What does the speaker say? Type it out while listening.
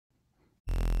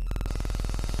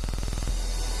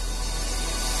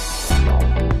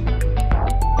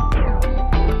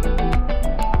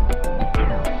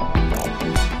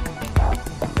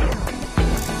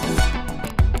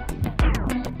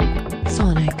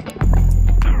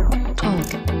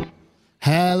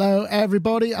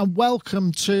everybody, and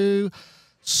welcome to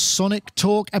Sonic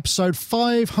Talk episode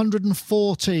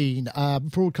 514,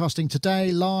 broadcasting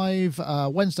today live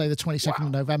Wednesday the 22nd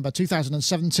of November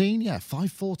 2017.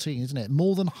 514, isn't it?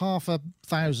 More than half a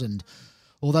thousand,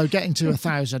 although getting to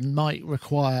 1,000 might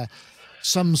require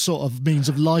some sort of means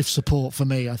of life support for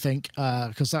me, I think,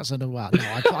 because that's I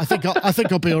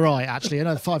think I'll be all right. Actually, I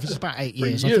know it's about 8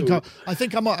 years. I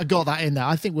think I might have got that in there.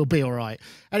 I think we'll be all right.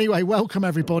 Anyway, welcome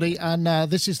everybody, and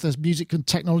this is the Music and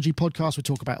Technology podcast. We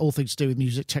talk about all things to do with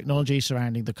music technology,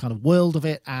 surrounding the kind of world of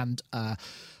it, and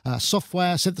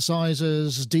software,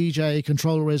 synthesizers, DJ,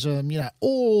 controllerism,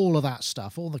 all of that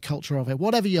stuff, all the culture of it,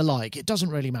 whatever you like. It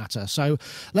doesn't really matter. So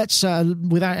let's,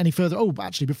 without any further... Oh,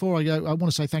 actually, before I go, I want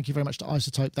to say thank you very much to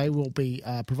Isotope. They will be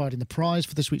providing the prize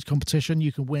for this week's competition.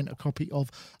 You can win a copy of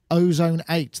Ozone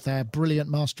 8, their brilliant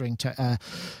mastering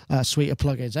suite of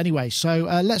plugins. Anyway, so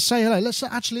let's say hello.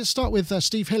 Let's start with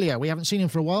Steve Hillier. We haven't seen him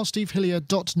for a while.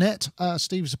 SteveHillier.net.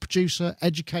 Steve is a producer,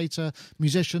 educator,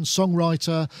 musician,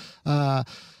 songwriter,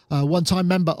 one-time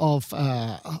member of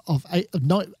 80s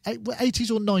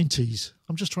or 90s?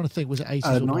 I'm just trying to think. Was it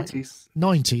 80s or 90s?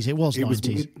 90s. It was 90s. It was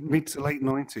mid to late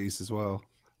 90s as well.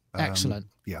 Excellent.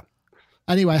 Yeah.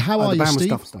 Anyway, how are you,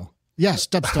 Steve? Dubstar. Yes,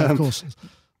 Dubstar, of course.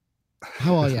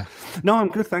 How are you? No, I'm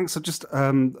good, thanks. I just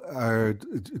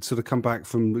sort of come back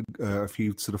from a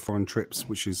few sort of foreign trips,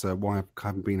 which is why I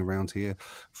haven't been around here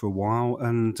for a while.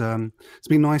 And it's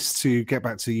been nice to get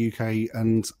back to the UK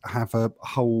and have a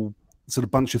whole sort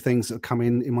of bunch of things that have come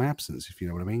in my absence, if you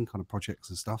know what I mean, kind of projects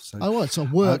and stuff. So, so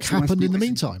work happened in the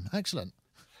meantime. Excellent.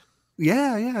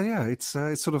 Yeah. It's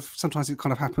sort of, sometimes it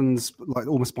kind of happens like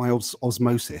almost by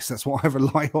osmosis. That's what I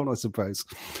rely on, I suppose.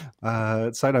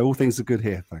 So no, all things are good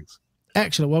here. Thanks.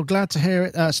 Excellent. Well, glad to hear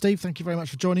it, Steve. Thank you very much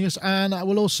for joining us. And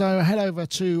we'll also head over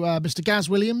to Mr. Gaz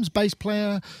Williams, bass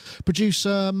player,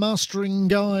 producer, mastering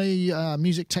guy,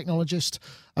 music technologist,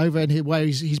 over in here, where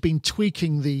he's been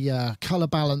tweaking the color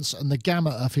balance and the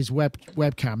gamut of his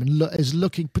webcam, and is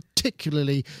looking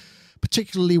particularly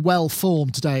well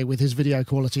formed today with his video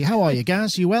quality. How are you,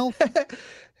 Gaz? You well?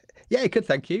 Yeah, good,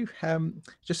 thank you.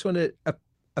 Just want to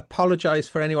apologise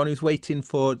for anyone who's waiting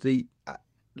for the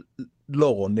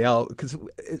lawn, because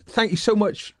thank you so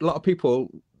much. A lot of people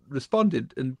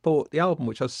responded and bought the album,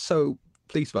 which I was so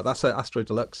pleased about. That's Astro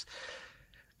Deluxe.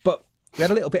 But we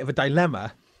had a little bit of a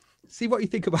dilemma. See what you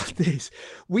think about this.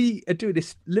 We are doing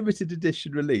this limited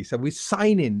edition release, and we're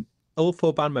signing, all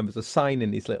four band members are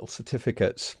signing these little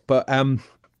certificates. But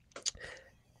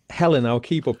Helen, our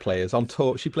keyboard player, is on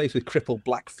tour. She plays with Crippled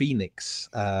Black Phoenix,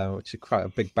 which is quite a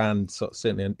big band,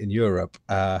 certainly in Europe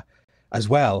as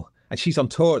well. And she's on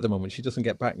tour at the moment. She doesn't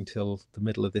get back until the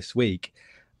middle of this week.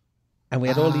 And we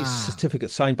had all these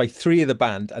certificates signed by three of the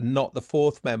band and not the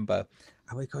fourth member.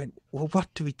 And we're going, well, what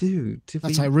do we do?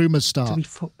 That's how rumours start.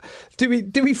 Do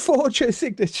we forge a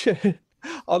signature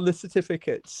on the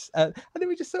certificates? And then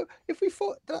we just thought, if we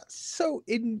thought that's so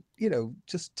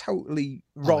just totally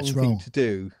wrong thing to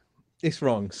do, it's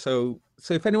wrong. So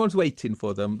if anyone's waiting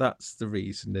for them, that's the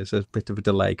reason. There's a bit of a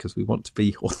delay because we want to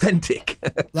be authentic.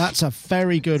 That's a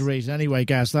very good reason. Anyway,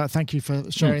 Gaz, thank you for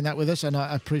sharing that with us, and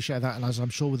I appreciate that, and as I'm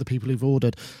sure with the people who've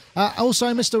ordered. Also,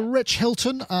 Mr. Rich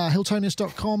Hilton,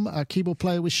 Hiltonius.com, keyboard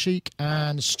player with Chic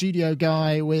and studio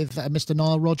guy with Mr.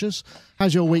 Nile Rodgers.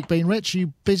 How's your week been, Rich?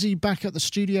 You busy back at the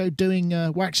studio doing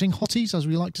waxing hotties, as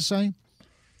we like to say?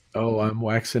 Oh, I'm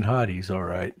waxing hotties, all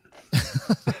right.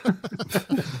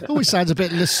 Always sounds a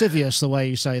bit lascivious the way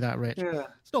you say that, Rich. Yeah.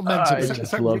 It's not meant to be. I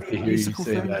just love to hear you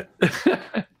say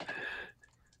that.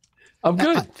 I'm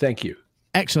good, thank you.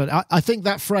 Excellent. I think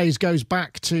that phrase goes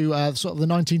back to sort of the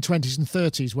 1920s and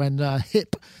 30s when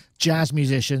hip jazz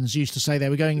musicians used to say they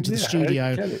were going into the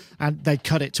studio and they'd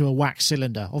cut it to a wax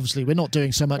cylinder. Obviously, we're not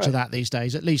doing so much of that these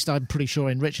days. At least I'm pretty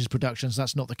sure in Rich's productions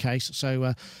that's not the case.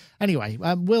 So anyway,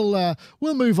 we'll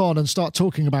move on and start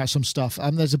talking about some stuff.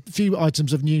 There's a few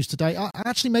items of news today.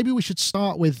 Actually, maybe we should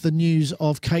start with the news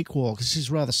of Cakewalk. This is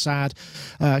rather sad.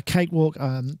 Cakewalk,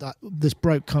 this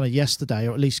broke kind of yesterday,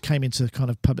 or at least came into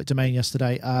kind of public domain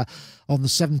yesterday. On the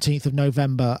 17th of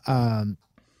November,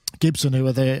 Gibson, who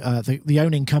are the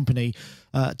owning company,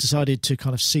 decided to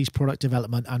kind of cease product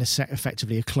development and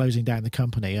effectively are closing down the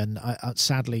company. And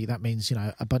sadly, that means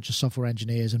a bunch of software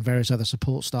engineers and various other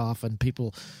support staff and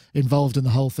people involved in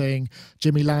the whole thing.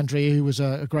 Jimmy Landry, who was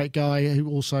a great guy, who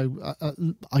also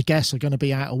I guess are going to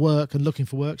be out of work and looking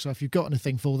for work. So if you've got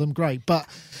anything for them, great. But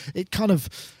it kind of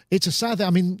it's a sad thing.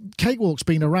 I mean, Cakewalk's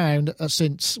been around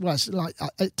since, well, it's like,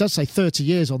 it does say 30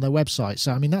 years on their website.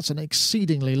 So, I mean, that's an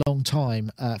exceedingly long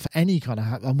time for any kind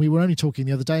of, and we were only talking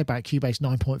the other day about Cubase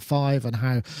 9.5 and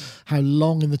how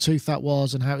long in the tooth that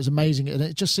was and how it was amazing. And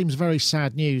it just seems very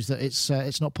sad news that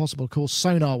it's not possible. Of course,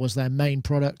 Sonar was their main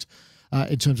product.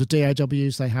 In terms of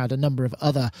DAWs, they had a number of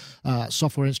other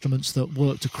software instruments that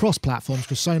worked across platforms,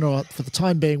 because Sonar, for the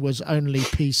time being, was only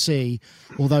PC,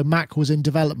 although Mac was in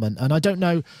development. And I don't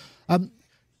know,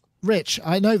 Rich,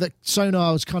 I know that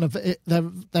Sonar was kind of,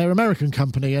 they're an American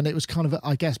company, and it was kind of,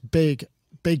 I guess,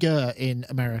 bigger in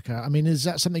America. I mean, is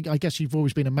that something, I guess you've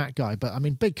always been a Mac guy, but I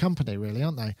mean, big company really,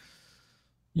 aren't they?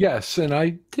 Yes, and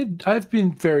I've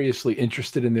been variously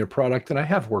interested in their product, and I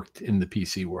have worked in the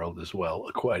PC world as well,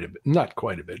 quite a bit, not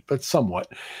quite a bit, but somewhat.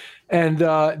 And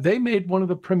they made one of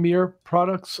the premier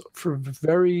products for a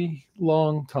very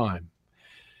long time.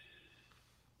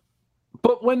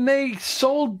 But when they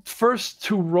sold first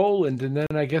to Roland, and then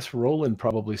I guess Roland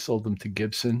probably sold them to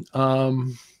Gibson,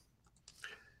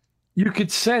 you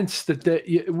could sense that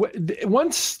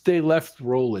once they left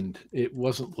Roland, it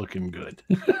wasn't looking good.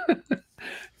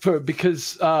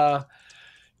 Because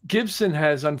Gibson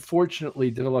has unfortunately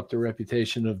developed a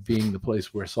reputation of being the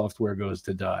place where software goes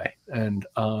to die. And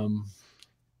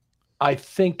I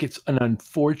think it's an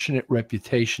unfortunate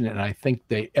reputation. And I think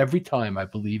every time I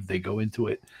believe they go into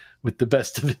it with the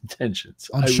best of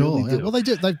intentions. I'm sure. Really do. Well, they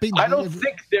did. I don't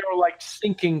think they're like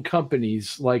sinking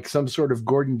companies, like some sort of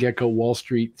Gordon Gekko Wall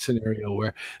Street scenario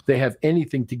where they have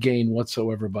anything to gain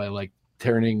whatsoever by like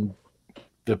turning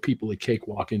the people at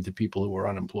Cakewalk into people who are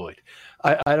unemployed.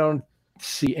 I don't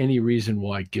see any reason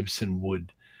why Gibson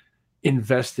would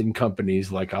invest in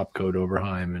companies like Opcode,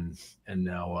 Oberheim, and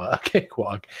now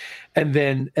Cakewalk, and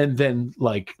then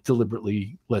like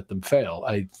deliberately let them fail.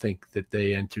 I think that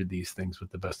they entered these things with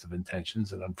the best of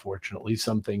intentions, and unfortunately,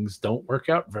 some things don't work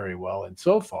out very well. And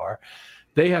so far,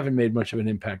 they haven't made much of an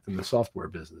impact in the software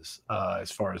business,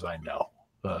 as far as I know.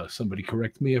 Somebody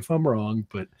correct me if I'm wrong,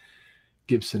 but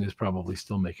Gibson is probably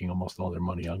still making almost all their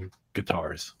money on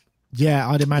guitars. Yeah,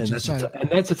 I'd imagine so. And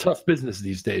that's a tough business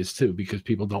these days too, because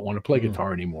people don't want to play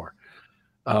guitar anymore.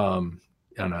 On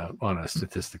a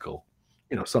statistical,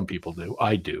 some people do.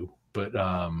 I do, but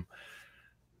on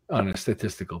a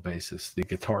statistical basis, the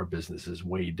guitar business is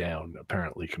way down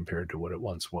apparently compared to what it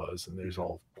once was. And there's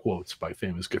all quotes by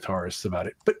famous guitarists about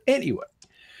it. But anyway,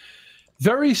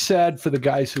 very sad for the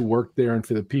guys who work there and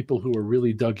for the people who are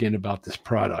really dug in about this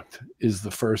product is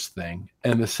the first thing.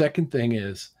 And the second thing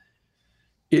is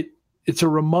it's a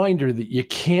reminder that you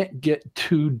can't get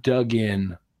too dug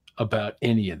in about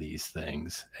any of these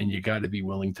things. And you got to be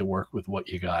willing to work with what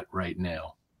you got right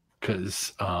now.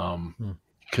 Because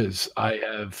I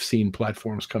have seen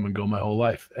platforms come and go my whole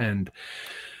life. And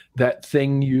that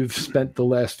thing you've spent the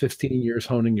last 15 years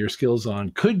honing your skills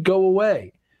on could go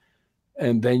away.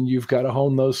 And then you've got to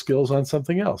hone those skills on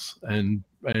something else, and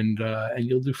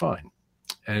you'll do fine.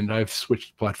 And I've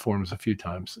switched platforms a few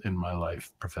times in my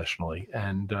life professionally,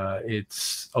 and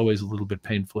it's always a little bit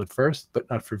painful at first, but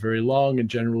not for very long. And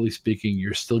generally speaking,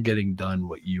 you're still getting done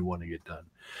what you want to get done.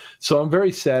 So I'm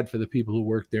very sad for the people who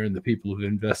work there and the people who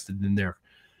invested in their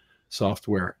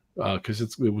software, because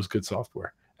it was good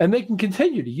software. And they can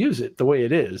continue to use it the way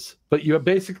it is, but you're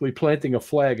basically planting a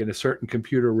flag in a certain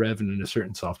computer rev and in a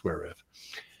certain software rev.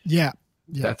 Yeah.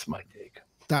 That's my take.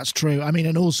 That's true. I mean,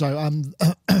 and also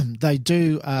they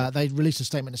released a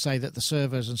statement to say that the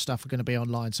servers and stuff are going to be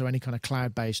online. So any kind of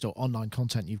cloud-based or online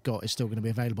content you've got is still going to be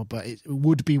available. But it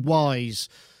would be wise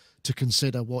to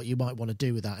consider what you might want to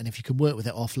do with that. And if you can work with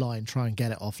it offline, try and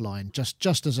get it offline,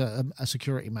 just as a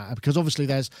security matter. Because obviously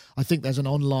I think there's an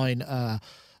online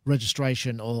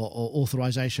registration or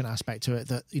authorization aspect to it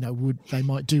that they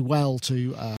might do well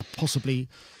to possibly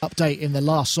update in the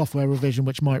last software revision,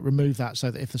 which might remove that,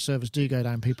 so that if the servers do go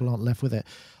down, people aren't left with it.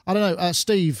 I don't know,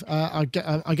 Steve. I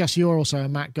guess you're also a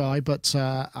Mac guy, but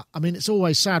I mean, it's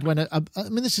always sad when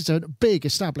this is a big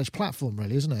established platform,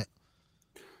 really, isn't it?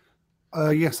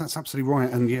 Yes, that's absolutely right,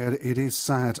 and yeah, it is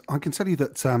sad. I can tell you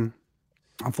that,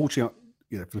 unfortunately,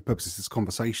 for the purposes of this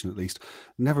conversation at least,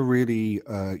 never really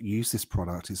used this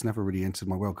product. It's never really entered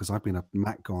my world because I've been a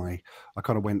Mac guy. I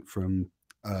kind of went from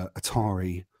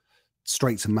Atari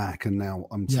straight to Mac, and now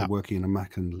I'm still working in a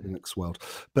Mac and Linux world.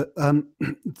 But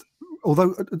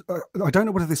although I don't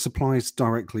know whether this applies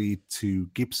directly to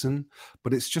Gibson,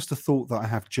 but it's just a thought that I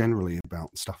have generally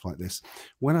about stuff like this.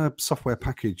 When a software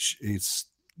package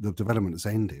the development has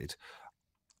ended,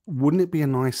 wouldn't it be a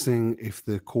nice thing if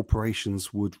the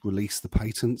corporations would release the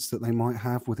patents that they might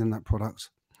have within that product?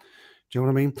 Do you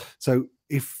know what I mean? So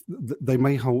if they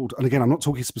may hold, and again, I'm not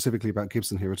talking specifically about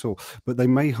Gibson here at all, but they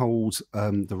may hold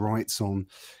the rights on,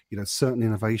 certain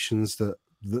innovations that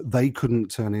they couldn't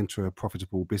turn into a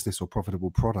profitable business or profitable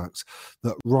product,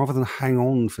 that rather than hang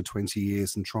on for 20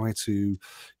 years and try to,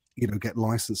 get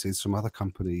licenses from other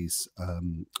companies,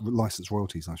 license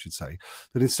royalties, I should say,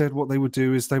 that instead what they would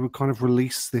do is they would kind of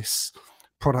release this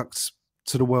product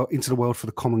to the world, into the world for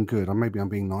the common good. And maybe I'm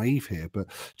being naive here, but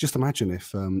just imagine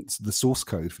if the source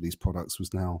code for these products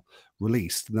was now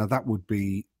released. Now that would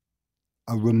be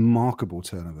a remarkable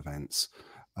turn of events,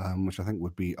 which I think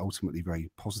would be ultimately very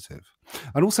positive.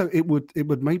 And also it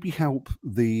would maybe help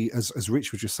as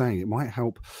Rich was just saying, it might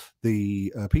help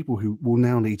the people who will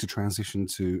now need to transition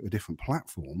to a different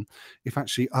platform, if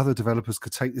actually other developers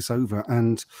could take this over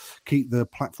and keep the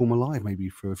platform alive maybe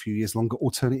for a few years longer,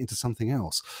 or turn it into something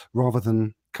else, rather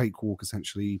than Cakewalk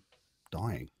essentially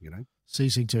dying,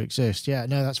 ceasing to exist. Yeah,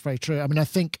 no, that's very true. I mean, I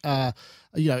think I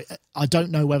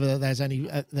don't know whether there's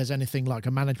anything like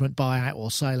a management buyout or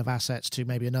sale of assets to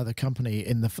maybe another company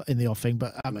in the offing,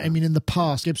 but I mean, in the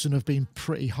past, Gibson have been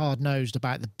pretty hard nosed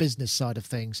about the business side of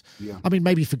things. Yeah. I mean,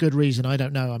 maybe for good reason. I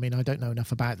don't know. I mean, I don't know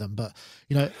enough about them, but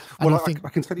well, I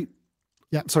can tell you.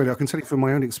 Yeah, sorry, I can tell you from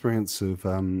my own experience of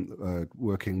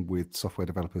working with software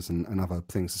developers and other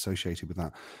things associated with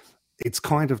that. It's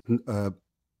kind of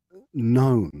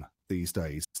known these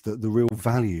days that the real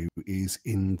value is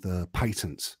in the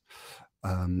patent.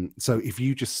 So if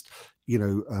you just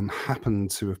happen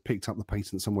to have picked up the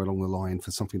patent somewhere along the line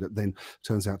for something that then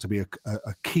turns out to be a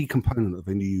key component of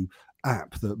a new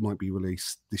app that might be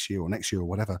released this year or next year or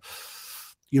whatever,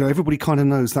 everybody kind of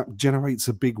knows that generates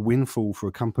a big windfall for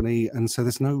a company, and so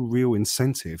there's no real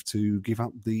incentive to give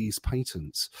up these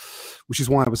patents, which is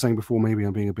why I was saying before, maybe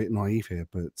I'm being a bit naive here,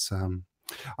 but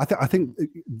I think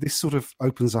this sort of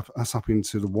opens us up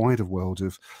into the wider world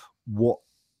of what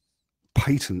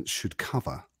patents should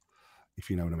cover, if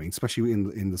you know what I mean, especially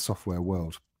in the software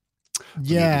world.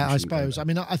 Yeah, I suppose. I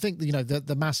mean, I think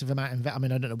the massive amount of I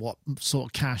don't know what sort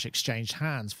of cash exchanged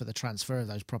hands for the transfer of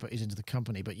those properties into the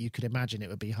company, but you could imagine it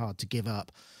would be hard to give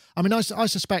up. I mean, I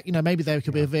suspect maybe there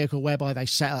could be a vehicle whereby they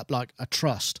set up like a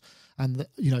trust, and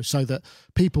so that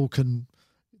people can.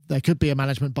 There could be a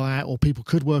management buyout, or people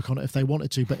could work on it if they wanted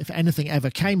to. But if anything ever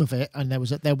came of it, and there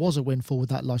was a windfall with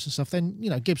that license stuff, then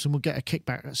Gibson would get a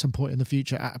kickback at some point in the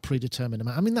future at a predetermined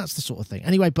amount. I mean, that's the sort of thing.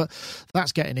 Anyway, but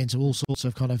that's getting into all sorts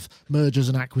of kind of mergers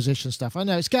and acquisition stuff. I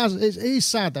know it is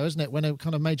sad though, isn't it, when a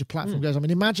kind of major platform goes? I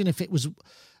mean, imagine if it was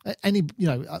any,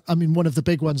 one of the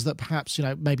big ones that perhaps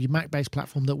maybe Mac-based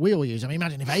platform that we all use. I mean,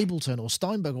 imagine if Ableton or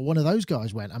Steinberg or one of those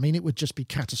guys went. I mean, it would just be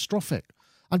catastrophic.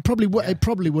 And it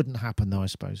probably wouldn't happen though, I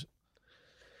suppose.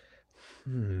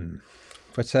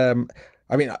 But I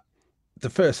mean, the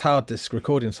first hard disk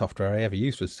recording software I ever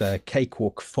used was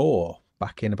Cakewalk 4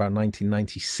 back in about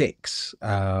 1996.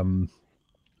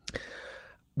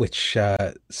 Which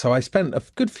so I spent a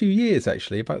good few years,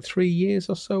 actually, about 3 years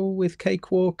or so with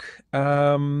Cakewalk,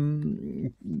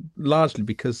 largely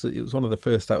because it was one of the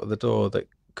first out of the door that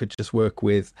could just work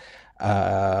with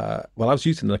I was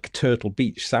using like a Turtle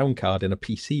Beach sound card in a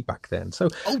PC back then, so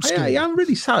I am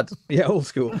really sad. Yeah, old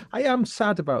school. I am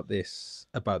sad about this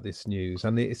news,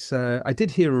 and it's I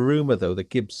did hear a rumor though that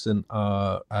Gibson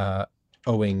are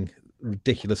owing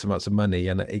ridiculous amounts of money,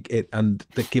 and and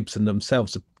that Gibson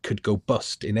themselves could go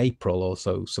bust in April or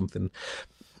so, something.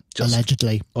 Just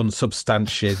allegedly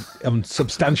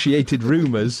unsubstantiated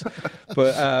rumors,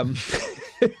 but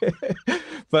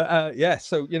yeah,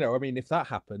 so I mean, if that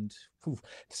happened,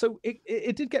 so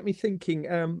it did get me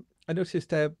thinking. I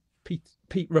noticed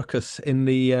Pete Ruckus in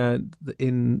the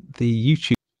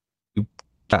YouTube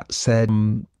that said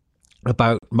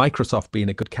about Microsoft being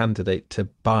a good candidate to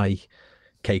buy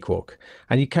Cakewalk,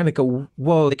 and you kind of go,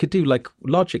 well, they could do like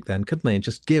Logic then, couldn't they, and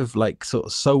just give like sort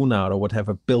of Sonar or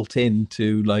whatever built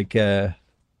into like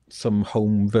some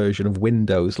home version of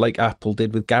Windows, like Apple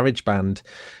did with GarageBand,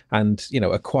 and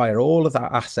acquire all of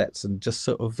that assets and just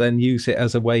sort of then use it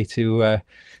as a way to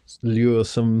lure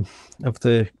some of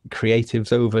the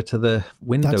creatives over to the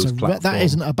Windows platform. That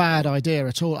isn't a bad idea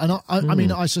at all. And I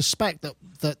mean, I suspect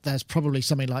that there's probably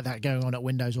something like that going on at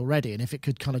Windows already, and if it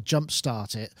could kind of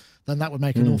jumpstart it, then that would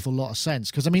make an awful lot of sense,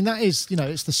 because I mean, that is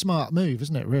it's the smart move,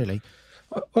 isn't it, really?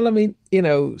 Well, I mean,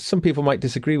 some people might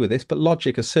disagree with this, but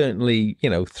Logic has certainly,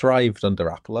 thrived under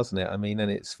Apple, hasn't it? I mean,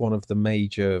 and it's one of the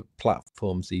major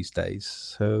platforms these days.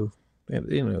 So,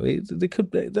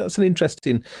 that's an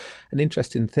interesting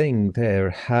thing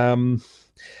there. And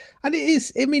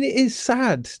it is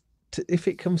sad if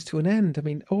it comes to an end, I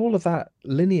mean, all of that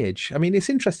lineage. I mean, it's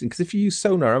interesting because if you use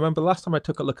Sonar, I remember last time I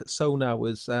took a look at Sonar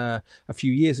was a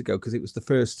few years ago because it was the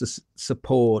first to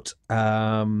support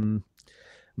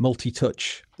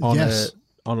multi-touch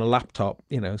on a laptop.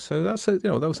 So that's that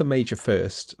was a major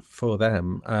first for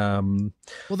them.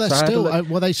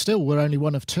 Well, they still were only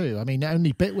one of two. I mean,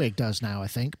 only Bitwig does now. I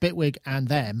think Bitwig and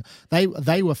them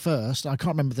they were first. I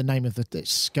can't remember the name of the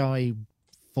Skyfall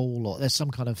or there's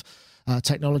some kind of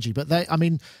technology, but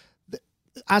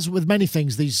as with many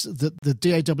things, the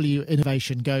DAW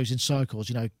innovation goes in cycles.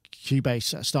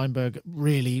 Cubase, Steinberg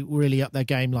really up their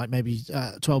game like maybe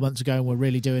 12 months ago, and we're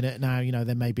really doing it now.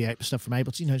 There may be stuff from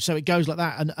Ableton, so it goes like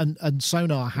that. And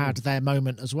Sonar had their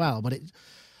moment as well, but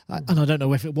and I don't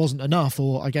know if it wasn't enough,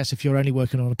 or I guess if you're only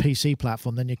working on a PC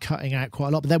platform, then you're cutting out quite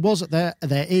a lot. But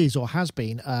there is or has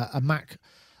been a Mac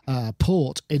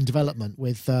port in development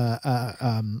with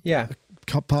partners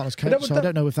code, so I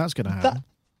don't know if that's going to happen.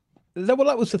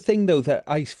 That was the thing, though, that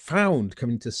I found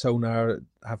coming to Sonar,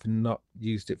 having not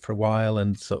used it for a while,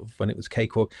 and sort of when it was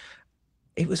Cakewalk,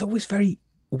 it was always very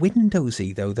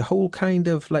Windowsy, though. The whole kind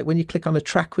of like when you click on a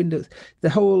track window, the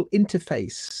whole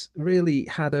interface really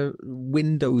had a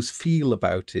Windows feel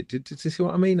about it. Did you see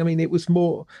what I mean? I mean, it was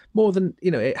more than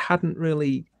it hadn't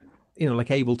really. Like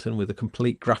Ableton with a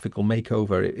complete graphical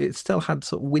makeover, it still had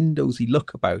sort of Windowsy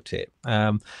look about it.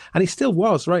 And it still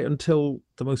was right until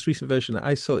the most recent version that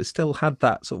I saw. It still had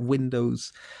that sort of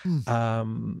Windows.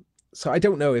 So I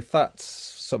don't know if that's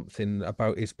something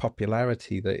about its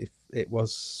popularity, that if it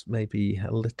was maybe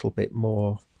a little bit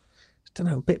more, I don't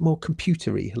know, a bit more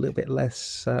computery, a little bit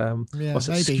less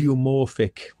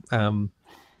skeuomorphic.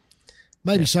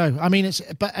 Maybe so. I mean,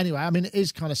 but anyway, I mean, it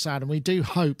is kind of sad, and we do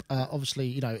hope,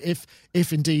 obviously,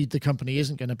 if indeed the company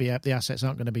isn't going to be the assets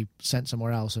aren't going to be sent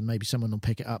somewhere else, and maybe someone will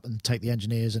pick it up and take the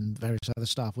engineers and various other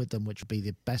staff with them, which would be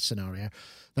the best scenario.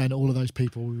 Then all of those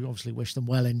people, we obviously wish them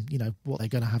well in, what they're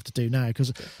going to have to do now,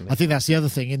 because I think that's the other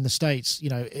thing in the States.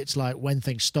 It's like when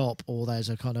things stop, or there's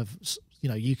a kind of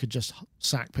you could just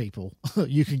sack people,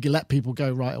 you can let people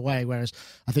go right away. Whereas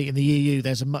I think in the EU,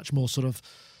 there's a much more sort of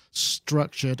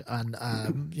structured and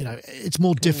it's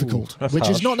more difficult, which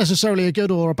is not necessarily a good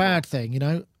or a bad thing.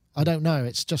 I don't know,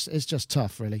 it's just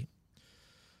tough, really.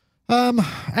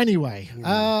 Anyway,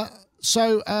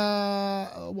 so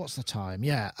what's the time?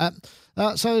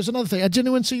 So there's another thing. Did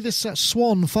anyone see this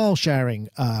Swan file sharing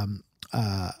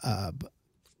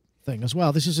thing as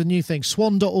well? This is a new thing.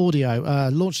 Swan.audio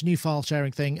launched a new file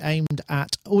sharing thing aimed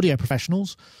at audio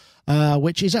professionals,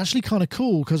 which is actually kind of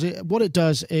cool, because what it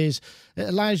does is it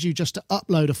allows you just to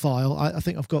upload a file. I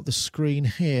think I've got the screen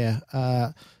here.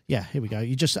 Here we go.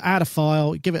 You just add a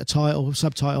file, give it a title,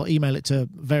 subtitle, email it to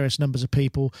various numbers of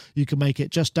people. You can make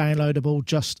it just downloadable,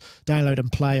 just download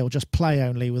and play, or just play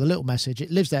only with a little message.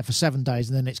 It lives there for 7 days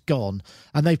and then it's gone.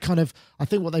 And they've I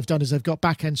think what they've done is they've got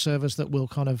back-end servers that will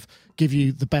kind of give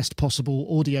you the best possible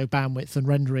audio bandwidth and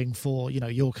rendering for,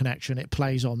 your connection. It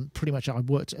plays on pretty much,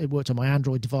 it worked on my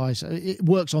Android device. It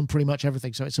works on pretty much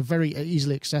everything. So it's a very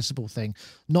easily accessible thing.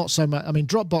 Not so much, I mean,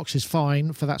 Dropbox is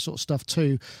fine for that sort of stuff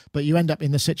too, but you end up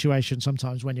in the situation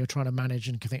sometimes when you're trying to manage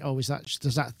and think,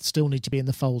 does that still need to be in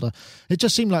the folder? It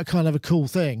just seemed like kind of a cool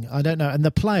thing. I don't know. And the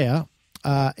player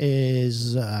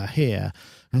is here.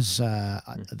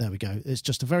 There we go. It's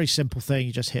just a very simple thing.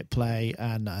 You just hit play,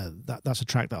 and that's a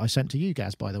track that I sent to you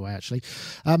guys, by the way, actually.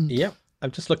 Yep,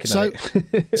 I'm just looking at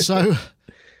it. so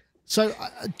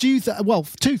do you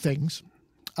two things.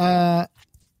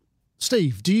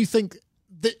 Steve, do you think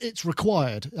that it's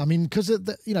required? I mean, because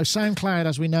SoundCloud,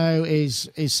 as we know, is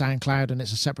SoundCloud, and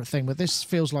it's a separate thing. But this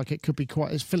feels like it could be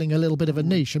it's filling a little bit of a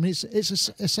niche. I mean, it's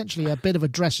essentially a bit of a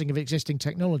dressing of existing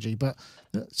technology, but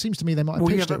it seems to me they might have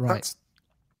pitched it right.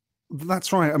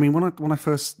 That's right. I mean, when I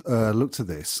first looked at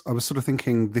this, I was sort of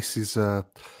thinking this is a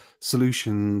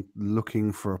solution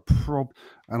looking for a problem,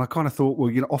 and I kind of thought,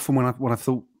 well, often when I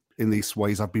thought in these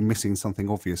ways, I've been missing something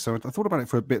obvious. So I thought about it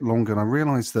for a bit longer, and I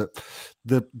realised that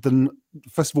the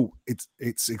first of all,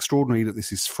 it's extraordinary that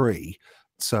this is free.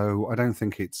 So I don't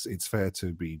think it's fair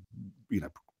to be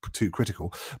too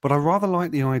critical. But I rather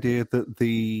like the idea that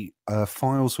the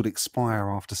files would expire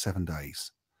after 7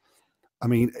 days. I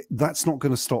mean, that's not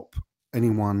going to stop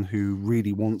anyone who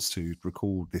really wants to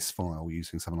record this file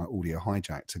using something like Audio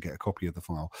Hijack to get a copy of the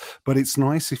file. But it's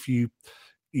nice if you've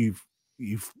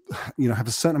have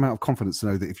a certain amount of confidence to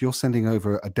know that if you're sending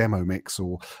over a demo mix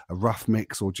or a rough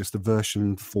mix or just a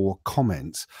version for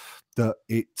comment, that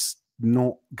it's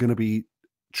not going to be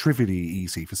trivially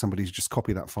easy for somebody to just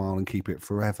copy that file and keep it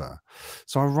forever.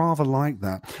 So I rather like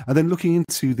that. And then looking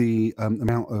into the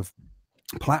amount of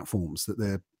platforms that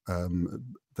they've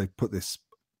put this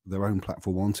their own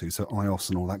platform onto, so iOS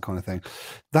and all that kind of thing.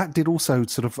 That did also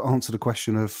sort of answer the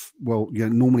question of, well,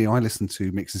 normally I listen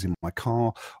to mixes in my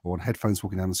car or on headphones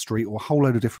walking down the street, or a whole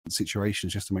load of different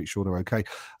situations just to make sure they're okay.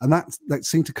 And that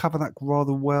seemed to cover that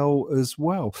rather well as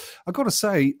well. I've got to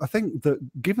say, I think that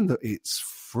given that it's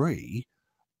free,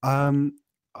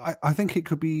 I think it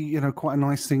could be, quite a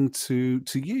nice thing to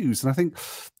use. And I think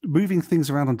moving things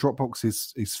around on Dropbox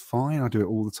is fine. I do it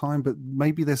all the time, but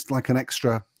maybe there's like an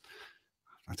extra,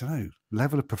 I don't know,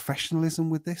 level of professionalism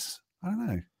with this. I don't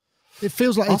know. It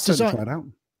feels like it's certainly try it out.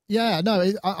 Yeah,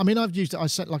 no, I mean, I've used it. I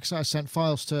sent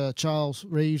files to Charles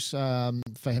Reeves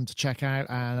for him to check out,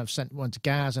 and I've sent one to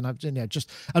Gaz, and I've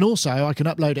and also I can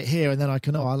upload it here, and then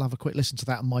I'll have a quick listen to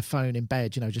that on my phone in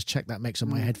bed. Just check that mix on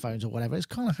my headphones or whatever. It's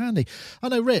kind of handy. I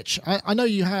know, Rich. I know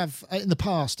you have in the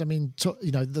past. I mean,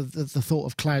 the thought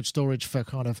of cloud storage for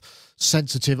kind of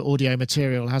sensitive audio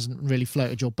material hasn't really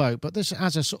floated your boat, but this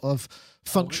as a sort of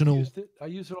functional. I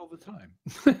use it all the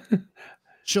time.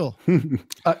 Sure.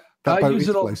 I use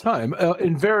it all the time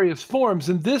in various forms.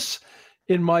 And this,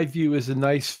 in my view, is a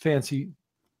nice, fancy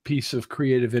piece of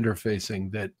creative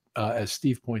interfacing that, as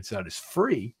Steve points out, is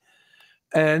free.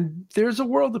 And there's a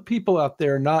world of people out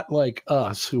there, not like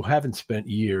us, who haven't spent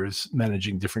years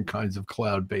managing different kinds of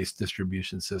cloud-based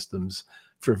distribution systems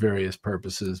for various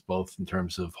purposes, both in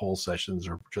terms of whole sessions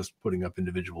or just putting up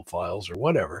individual files or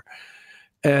whatever.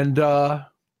 And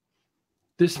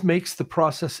this makes the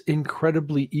process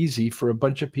incredibly easy for a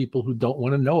bunch of people who don't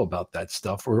want to know about that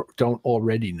stuff or don't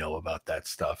already know about that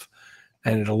stuff.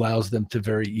 And it allows them to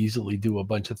very easily do a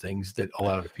bunch of things that a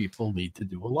lot of people need to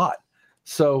do a lot.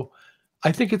 So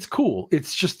I think it's cool.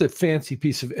 It's just a fancy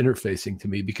piece of interfacing to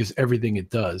me because everything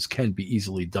it does can be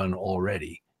easily done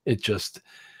already. It just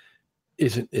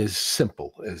isn't as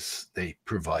simple as they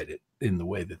provide it in the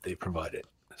way that they provide it.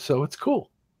 So it's cool.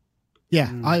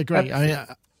 Yeah, I agree.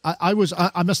 I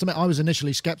must admit, I was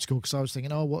initially skeptical because I was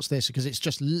thinking, oh, what's this? Because it's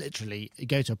just literally, you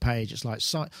go to a page, it's like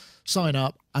sign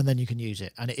up, and then you can use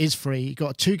it. And it is free. You've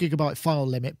got a 2 gigabyte file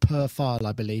limit per file,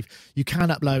 I believe. You can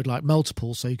upload like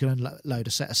multiple, so you can upload a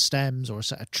set of stems or a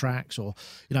set of tracks, or,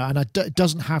 and it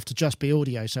doesn't have to just be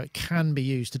audio, so it can be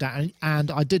used to that. And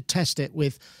I did test it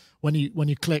with, when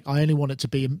you click, I only want it to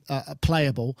be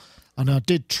playable. And I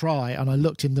did try, and I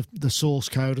looked in the source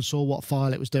code and saw what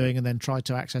file it was doing, and then tried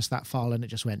to access that file, and it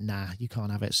just went, nah, you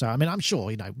can't have it. So, I mean, I'm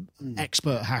sure,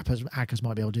 expert hackers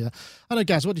might be able to do that. I know,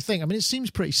 Gaz, what do you think? I mean, it seems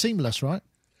pretty seamless, right?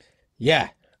 Yeah,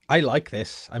 I like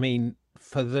this. I mean,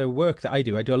 for the work that I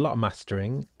do a lot of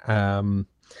mastering. I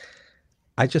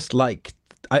just like,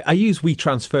 I use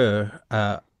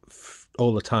WeTransfer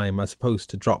all the time as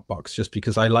opposed to Dropbox, just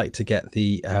because I like to get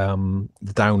the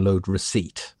download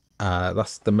receipt.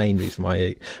 That's the main reason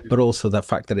why, but also the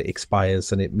fact that it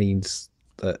expires, and it means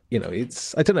that,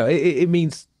 it's, I don't know, it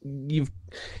means you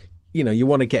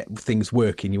want to get things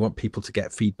working. You want people to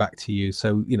get feedback to you.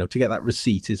 So, to get that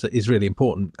receipt is really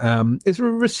important. Is there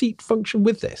a receipt function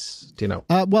with this? Do you know?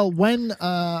 Well, when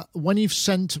you've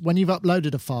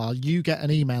uploaded a file, you get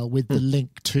an email with the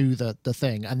link to the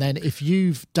thing. And then if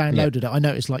you've downloaded it, I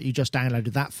noticed like you just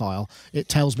downloaded that file. It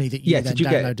tells me that you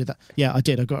downloaded that. Yeah, I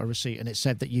did. I got a receipt and it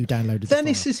said that you downloaded then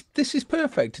the file. This is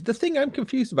perfect. The thing I'm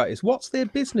confused about is what's their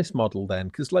business model then?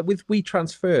 Because like with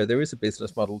WeTransfer, there is a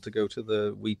business model to go to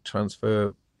the WeTransfer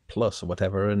Plus or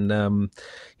whatever, and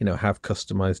have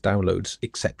customized downloads,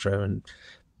 etc., and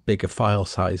bigger file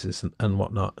sizes and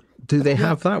whatnot. Do they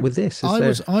have that with this?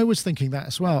 I was thinking that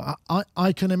as well.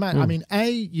 I can imagine. I mean,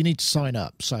 you need to sign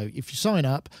up. So if you sign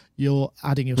up, you're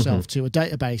adding yourself to a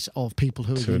database of people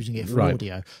who are using it for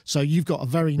audio. So you've got a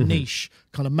very niche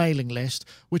kind of mailing list,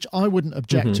 which I wouldn't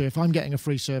object to if I'm getting a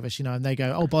free service, and they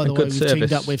go, oh, by the way, we've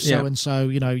teamed up with so and so.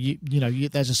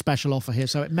 There's a special offer here.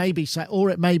 So it may be,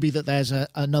 or it may be that there's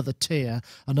another tier,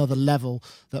 another level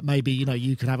that maybe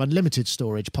you can have unlimited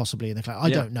storage possibly in the cloud.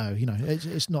 I don't know.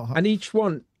 It's not hard. And each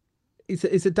one is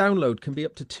a download can be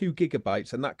up to 2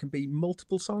 gigabytes, and that can be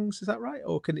multiple songs. Is that right,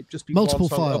 or can it just be multiple one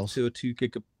song files up to a 2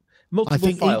 gigabyte? Multiple I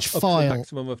think files each up file, to a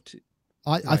maximum of 2.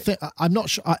 I think I'm not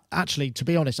sure. Actually, to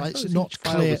be honest, it's not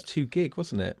clear. It was 2 gig,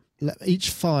 wasn't it?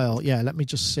 Each file, yeah. Let me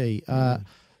just see.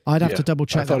 I'd have to double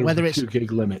check that whether it's a 2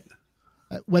 gig limit.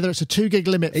 Whether it's a 2 gig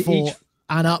limit for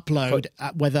an upload,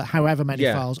 however many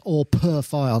files, or per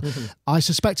file. I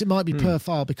suspect it might be per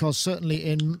file, because certainly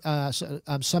in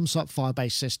some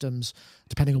file-based systems,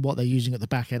 depending on what they're using at the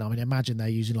back end, I mean, imagine they're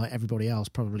using like everybody else,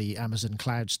 probably Amazon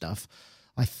Cloud stuff.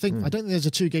 I don't think there's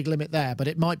a 2 gig limit there, but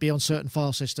it might be on certain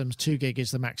file systems. 2 gig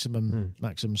is the maximum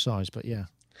size. But yeah.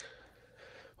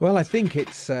 Well, I think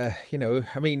it's I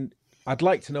mean, I'd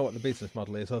like to know what the business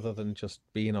model is, other than just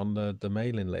being on the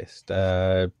mailing list,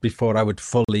 before I would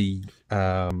fully,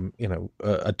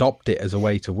 adopt it as a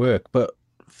way to work. But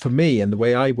for me and the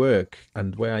way I work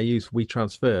and the way I use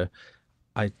WeTransfer,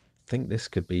 I think this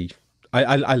could be.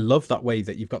 I love that way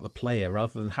that you've got the player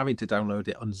rather than having to download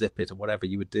it, unzip it, or whatever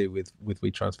you would do with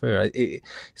WeTransfer.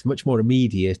 It's much more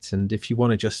immediate, and if you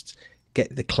want to just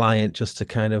get the client just to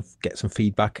kind of get some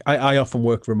feedback. I often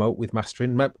work remote with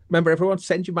mastering. Remember, everyone,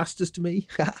 send your masters to me.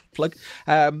 Plug.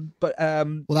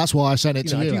 Well, that's why I sent it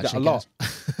to you. I do that a lot.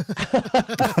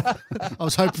 I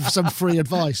was hoping for some free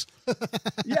advice.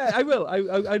 Yeah, I will.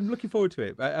 I'm looking forward to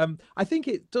it. I think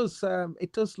it does.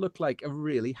 It does look like a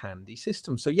really handy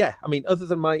system. So yeah, I mean, other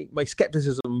than my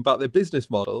skepticism about their business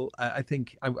model, I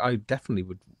think I definitely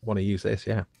would want to use this.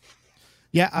 Yeah.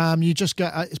 Yeah, you just go.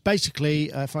 It's basically,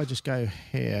 if I just go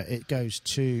here,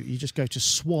 you just go to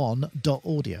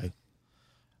swan.audio,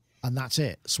 and that's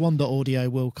it. Swan.audio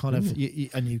will kind of,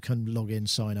 and you can log in,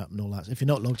 sign up, and all that. If you're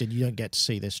not logged in, you don't get to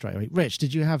see this straight away. Rich,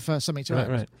 did you have something to add?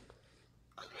 Right.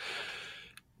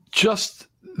 Just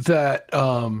that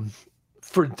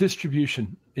for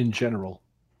distribution in general,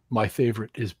 my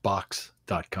favorite is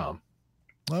Box.com.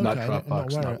 Okay, not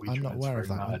Dropbox, I'm not aware of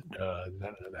that.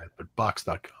 None of that, but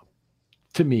Box.com.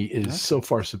 To me is so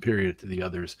far superior to the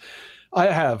others. I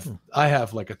have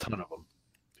like a ton of them.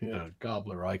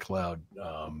 Gobbler, iCloud,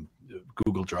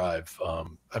 Google Drive.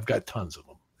 I've got tons of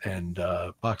them, and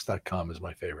Box.com is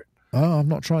my favorite. Oh, I've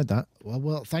not tried that.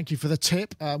 Well, thank you for the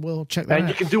tip. We'll check that out. And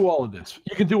you can do all of this.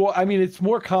 You can do all. I mean, it's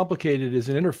more complicated as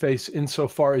an interface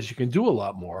insofar as you can do a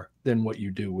lot more than what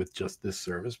you do with just this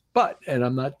service. And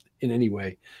I'm not in any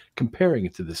way comparing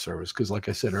it to this service because, like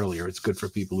I said earlier, it's good for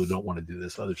people who don't want to do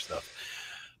this other stuff.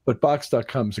 But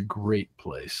Box.com is a great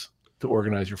place to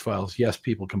organize your files. Yes,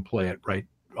 people can play it right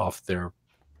off their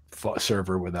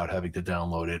server without having to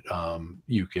download it.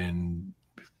 You can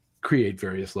create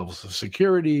various levels of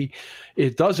security.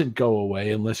 It doesn't go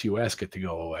away unless you ask it to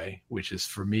go away, which is,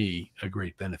 for me, a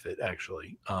great benefit,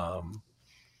 actually.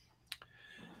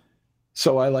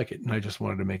 So I like it, and I just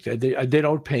wanted to make that. They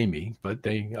don't pay me, but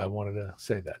I wanted to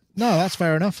say that. No, that's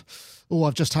fair enough. Oh,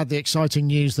 I've just had the exciting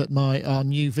news that our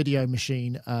new video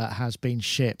machine has been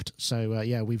shipped. So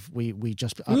yeah, we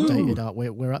just updated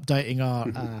we're updating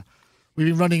our. We've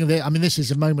been running it. I mean, this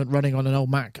is a moment running on an old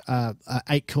Mac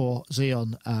 8-core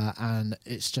Xeon, and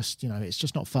it's just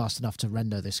not fast enough to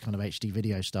render this kind of HD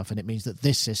video stuff, and it means that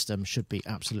this system should be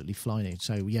absolutely flying.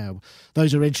 So yeah,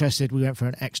 those who are interested, we went for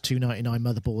an X299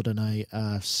 motherboard and a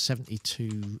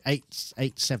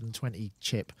 8720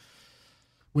 chip.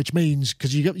 Which means,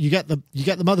 because you get the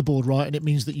motherboard right, and it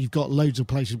means that you've got loads of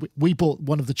places. We bought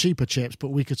one of the cheaper chips, but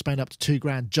we could spend up to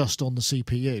 $2,000 just on the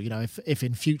CPU. If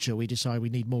in future we decide we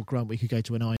need more grunt, we could go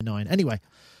to an i9. Anyway,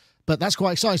 but that's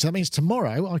quite exciting. That means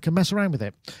tomorrow I can mess around with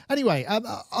it. Anyway,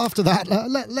 after that,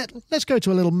 let's go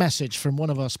to a little message from one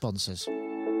of our sponsors.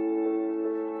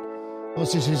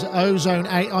 This is Ozone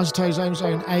 8, Isotope's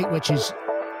Ozone 8, which is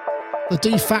the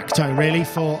de facto, really,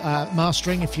 for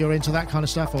mastering, if you're into that kind of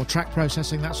stuff, or track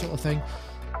processing, that sort of thing.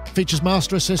 Features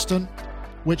Master Assistant,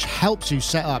 which helps you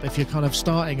set up if you're kind of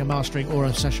starting a mastering or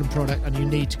a session product and you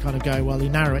need to kind of go, well, you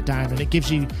narrow it down, and it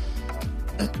gives you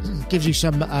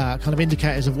some kind of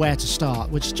indicators of where to start,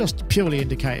 which just purely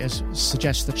indicators,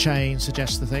 suggests the chain,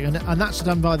 suggests the thing, and that's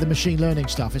done by the machine learning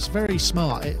stuff. It's very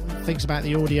smart. It thinks about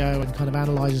the audio and kind of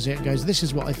analyzes it and goes, this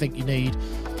is what I think you need,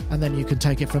 and then you can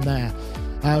take it from there.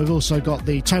 We've also got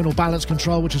the tonal balance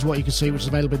control, which is what you can see, which is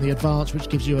available in the advanced, which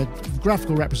gives you a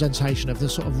graphical representation of the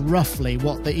sort of roughly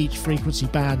what each frequency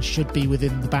band should be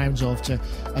within the bounds of to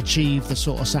achieve the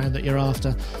sort of sound that you're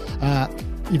after.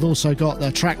 You've also got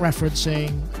the track referencing,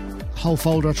 whole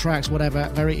folder of tracks, whatever,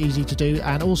 very easy to do,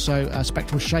 and also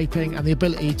spectral shaping and the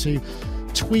ability to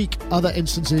tweak other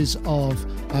instances of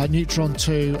Neutron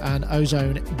 2 and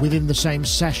Ozone within the same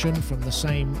session from the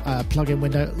same plugin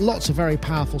window. Lots of very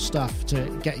powerful stuff to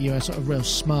get you a sort of real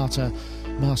smarter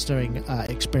mastering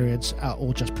experience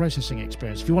or just processing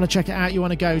experience. If you want to check it out, you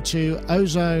want to go to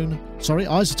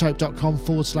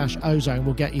isotope.com/ozone.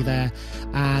 We'll get you there.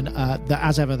 And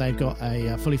as ever, they've got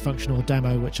a fully functional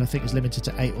demo, which I think is limited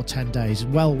to 8 or 10 days.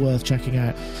 Well worth checking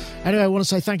out. Anyway, I want to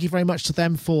say thank you very much to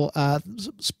them for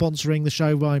sponsoring the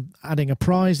show by adding a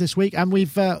prize this week. And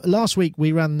we've last week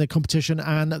we ran the competition,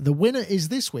 and the winner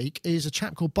this week is a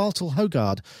chap called Bartel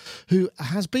Hogard, who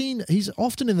he's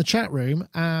often in the chat room,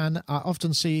 and I often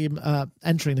often see him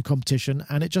entering the competition,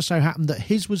 and it just so happened that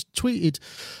his was tweeted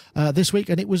this week,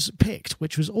 and it was picked,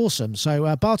 which was awesome.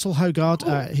 So Bartel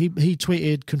Hogard, he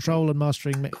tweeted Control and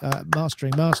Mastering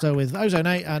Master with Ozone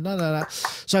 8.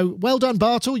 So well done,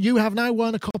 Bartel. You have now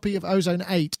won a copy of Ozone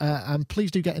 8, and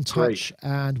please do get in touch,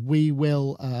 and we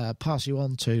will pass you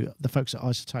on to the folks at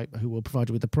iZotope who will provide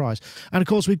you with the prize. And of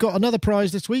course, we've got another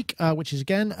prize this week, which is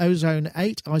again Ozone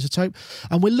 8 iZotope,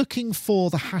 and we're looking for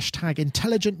the hashtag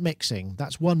intelligent mixing.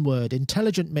 That's one word,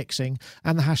 intelligent mixing,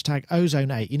 and the hashtag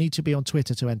Ozone 8. You need to be on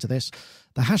Twitter to enter this.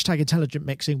 The hashtag intelligent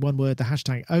mixing, one word, the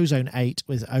hashtag Ozone 8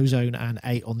 with ozone and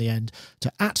 8 on the end,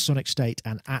 to @SonicState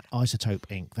and @iZotope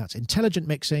Inc. That's intelligent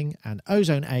mixing and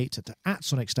Ozone 8 to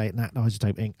 @SonicState and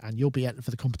 @iZotope Inc. And you'll be entered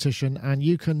for the competition, and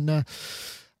you can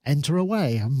enter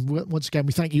away. And once again,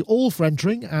 we thank you all for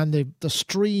entering, and the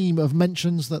stream of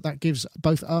mentions that gives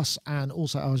both us and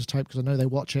also iZotope, because I know they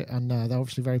watch it, and they're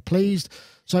obviously very pleased.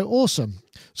 So awesome.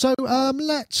 So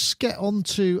let's get on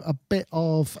to a bit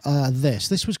of this.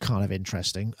 This was kind of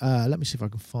interesting. Let me see if I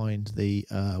can find the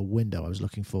window I was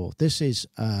looking for. This was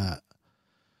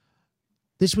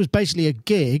basically a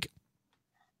gig.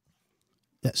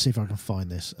 Let's see if I can find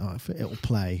this. If it'll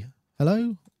play.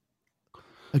 Hello?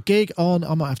 A gig on...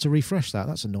 I might have to refresh that.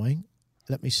 That's annoying.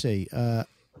 Let me see. It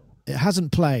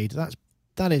hasn't played.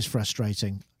 That is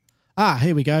frustrating.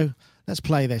 Here we go. Let's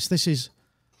play this. This is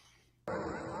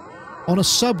on a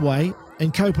subway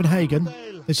in Copenhagen.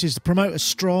 This is the promoter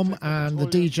Strom and the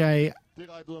DJ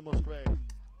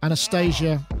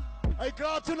Anastasia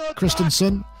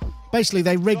Christensen. Basically,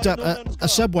 they rigged up a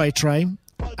subway train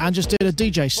and just did a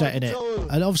DJ set in it.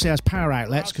 And obviously has power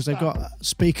outlets because they've got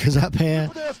speakers up here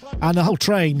and the whole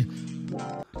train.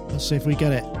 Let's see if we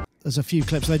get it. There's a few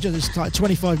clips. It's like a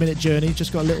 25-minute journey.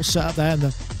 Just got a little set up there, and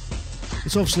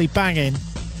it's obviously banging.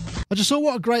 I just thought,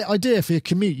 what a great idea for your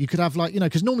commute. You could have, like,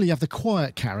 because normally you have the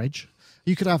quiet carriage.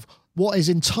 You could have what is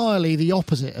entirely the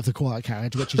opposite of the quiet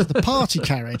carriage, which is the party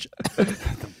carriage.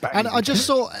 And I just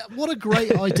thought, what a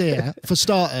great idea for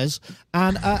starters.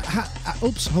 And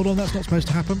oops, hold on, that's not supposed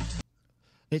to happen.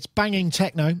 It's banging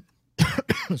techno.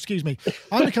 Excuse me.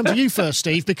 I'm going to come to you first,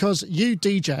 Steve, because you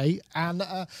DJ, and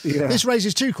this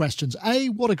raises two questions. A,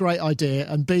 what a great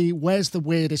idea, and B, where's the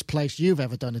weirdest place you've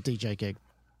ever done a DJ gig?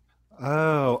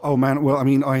 Oh man. Well, I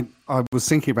mean, I was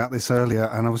thinking about this earlier,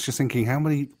 and I was just thinking, how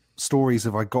many stories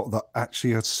have I got that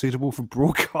actually are suitable for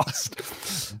broadcast?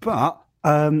 But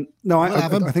no,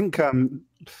 I think I'm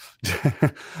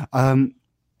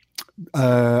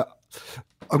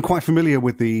quite familiar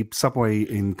with the subway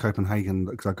in Copenhagen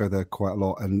because I go there quite a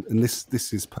lot, and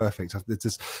this is perfect.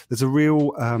 There's a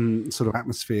real sort of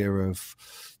atmosphere of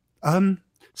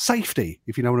safety,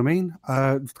 if you know what I mean.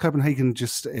 Copenhagen,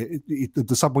 just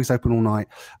the subway's open all night,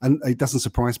 and it doesn't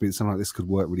surprise me that something like this could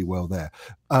work really well there.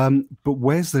 But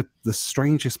where's the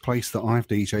strangest place that I've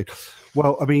DJ'd?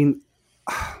 Well, I mean,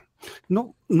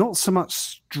 not so much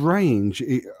strange.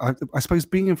 I suppose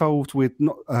being involved with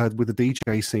with the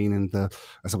DJ scene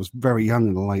as I was very young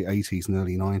in the late 80s and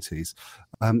early 90s,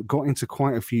 got into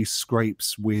quite a few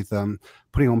scrapes with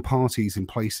putting on parties in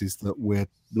places that we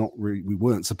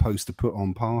weren't supposed to put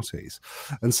on parties.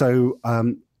 And so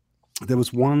there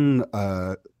was one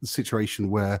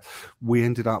situation where we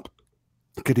ended up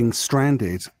getting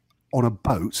stranded on a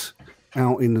boat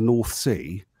out in the North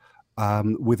Sea,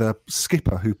 with a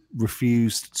skipper who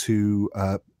refused to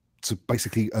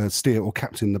basically steer or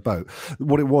captain the boat.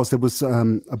 What it was, there was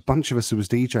a bunch of us who was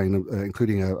DJing,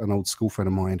 including an old school friend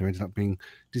of mine who ended up being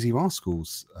Dizzy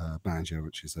Rascal's manager,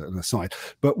 which is an aside.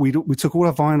 But we took all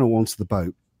our vinyl onto the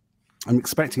boat. I'm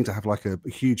expecting to have like a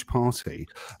huge party,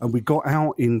 and we got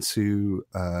out into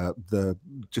the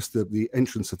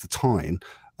entrance of the Tyne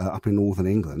up in northern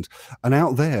England, and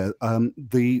out there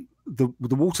the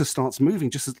water starts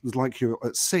moving just as like you're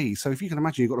at sea. So if you can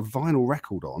imagine, you've got a vinyl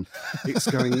record on, it's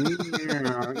going the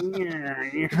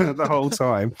whole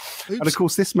time. Oops. And of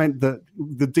course, this meant that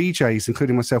the DJs,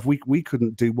 including myself, we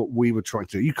couldn't do what we were trying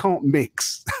to do. You can't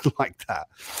mix like that.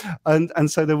 And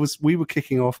so we were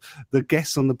kicking off. The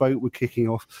guests on the boat were kicking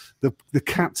off. The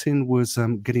captain was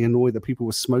getting annoyed that people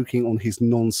were smoking on his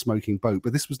non-smoking boat.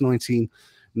 But this was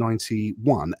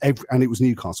 1991, and it was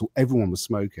Newcastle. Everyone was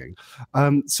smoking.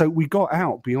 So we got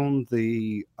out beyond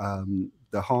the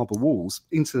harbour walls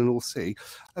into the North Sea,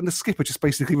 and the skipper just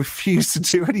basically refused to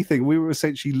do anything. We were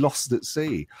essentially lost at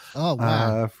sea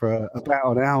for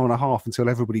about an hour and a half until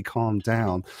everybody calmed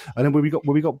down. And then when we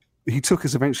got he took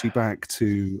us eventually back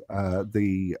to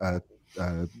the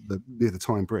near the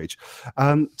Tyne Bridge,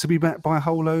 to be met by a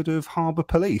whole load of harbour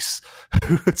police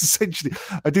who essentially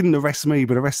didn't arrest me,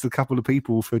 but arrested a couple of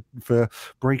people for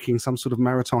breaking some sort of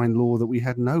maritime law that we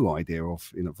had no idea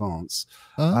of in advance.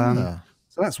 So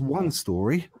that's one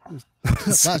story.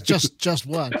 That's just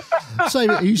one. So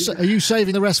are you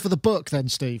saving the rest for the book then,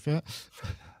 Steve? Yeah?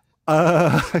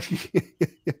 Well,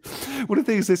 the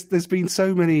thing is, there's been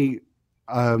so many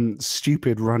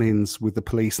stupid run-ins with the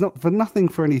police, not for nothing,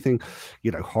 for anything,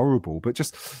 horrible, but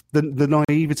just the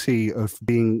naivety of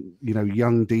being,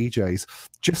 young DJs.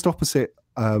 Just opposite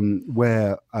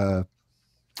where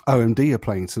OMD are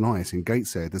playing tonight in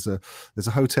Gateshead, there's a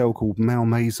hotel called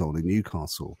Malmaison in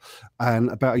Newcastle, and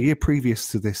about a year previous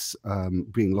to this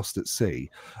being lost at sea,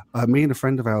 me and a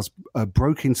friend of ours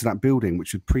broke into that building,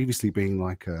 which had previously been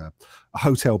like a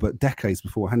hotel, but decades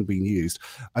before it hadn't been used,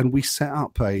 and we set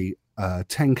up a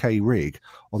 10K rig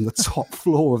on the top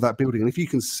floor of that building. And if you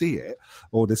can see it,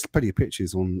 or there's plenty of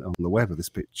pictures on the web of this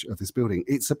building,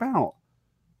 it's about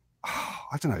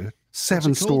I don't know,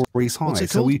 7 stories high.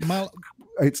 So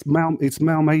it's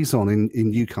Malmaison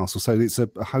in Newcastle. So it's a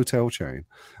hotel chain,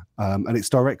 and it's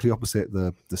directly opposite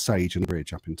the Sage and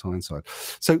Bridge up in Tyneside.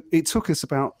 So it took us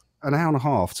about an hour and a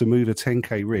half to move a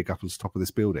 10K rig up on the top of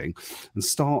this building and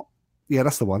start. Yeah,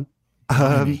 that's the one.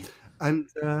 And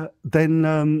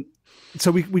then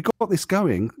so we got this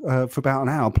going for about an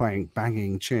hour, playing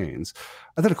banging tunes,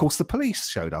 and then of course the police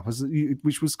showed up,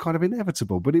 which was kind of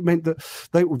inevitable. But it meant that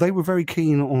they were very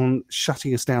keen on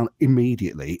shutting us down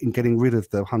immediately and getting rid of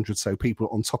the 100 so people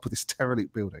on top of this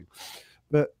derelict building.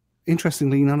 But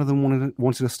interestingly, none of them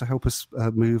wanted us to help us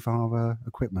move our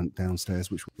equipment downstairs,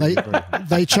 which they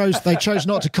chose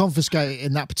not to confiscate it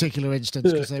in that particular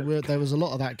instance, because there was a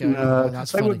lot of that going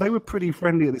on. They were pretty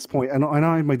friendly at this point, and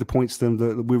I made the point to them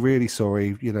that we're really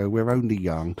sorry, we're only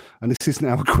young, and this isn't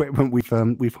our equipment.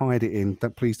 We've hired it in.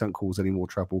 That please don't cause any more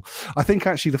trouble. I think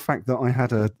actually the fact that I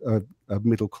had a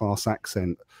middle class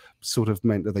accent sort of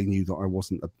meant that they knew that I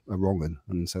wasn't a wrong 'un,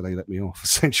 and so they let me off,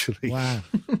 essentially. Wow.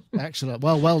 Excellent.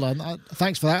 Well done.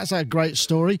 Thanks for that. That's a great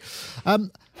story.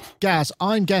 Gaz,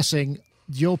 I'm guessing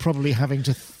you're probably having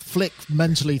to flick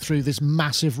mentally through this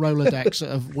massive Rolodex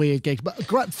of weird gigs.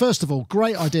 But first of all,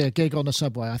 great idea, gig on a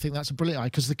subway. I think that's a brilliant idea,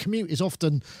 because the commute is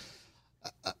often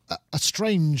a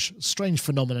strange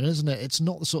phenomenon, isn't it? It's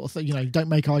not the sort of thing, you don't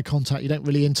make eye contact, you don't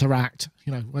really interact,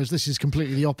 whereas this is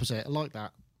completely the opposite. I like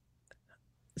that.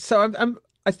 So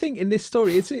I think in this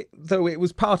story, is it though it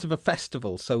was part of a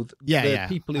festival? So the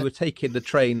people who were taking the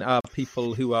train are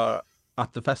people who are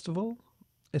at the festival.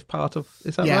 Is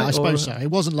that right? Yeah, I suppose so.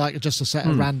 It wasn't like just a set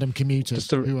of random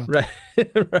commuters. Right.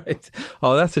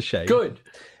 Oh, that's a shame. Good.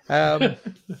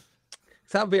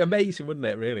 That would be amazing, wouldn't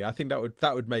it? Really, I think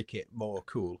that would make it more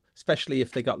cool, especially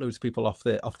if they got loads of people off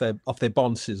their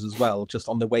bonces as well, just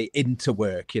on the way into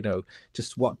work.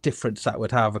 Just what difference that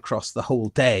would have across the whole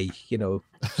day.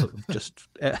 Sort of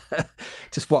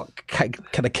just what kind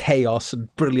of chaos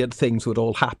and brilliant things would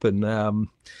all happen.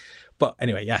 But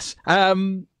anyway, yes.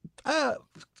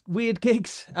 Weird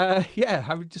gigs. Yeah,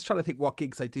 I'm just trying to think what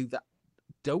gigs I do that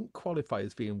don't qualify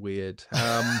as being weird.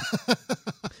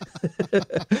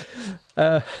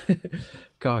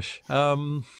 Gosh.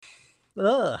 Oh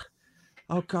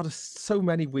God, so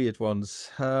many weird ones.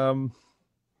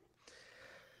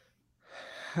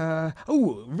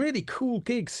 Really cool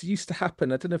gigs used to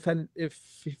happen. I don't know if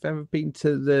you've ever been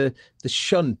to the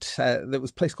Shunt. There was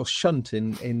a place called Shunt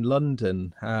in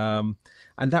London, and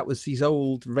that was these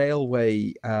old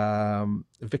railway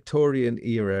Victorian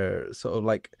era sort of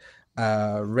like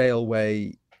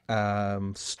railway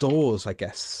stores, I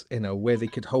guess, where they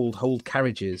could hold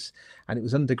carriages, and it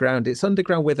was underground. It's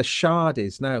underground where the Shard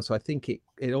is now, so I think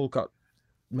it all got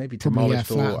maybe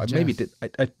demolished, maybe did.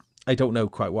 I don't know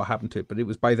quite what happened to it, but it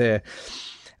was by there.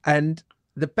 And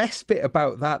the best bit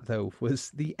about that, though,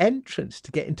 was the entrance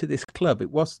to get into this club.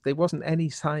 There wasn't any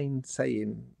sign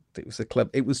saying it was a club.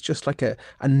 It was just like an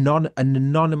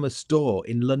anonymous door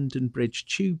in London Bridge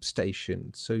tube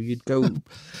station. So you'd go.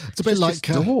 It's a bit like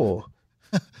door,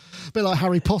 a bit like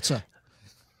Harry Potter.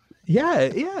 Yeah.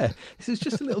 It was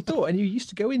just a little door, and you used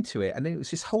to go into it, and then it was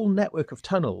this whole network of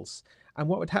tunnels. And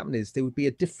what would happen is there would be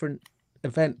a different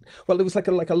event. Well, it was like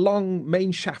a long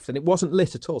main shaft, and it wasn't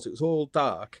lit at all, so it was all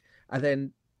dark, and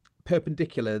then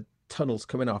perpendicular tunnels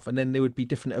coming off, and then there would be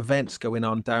different events going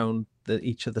on down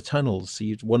each of the tunnels. So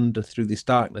you'd wander through this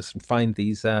darkness and find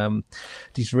these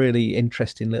really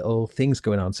interesting little things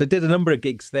going on. So I did a number of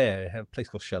gigs there. A place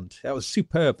called Shunt. That was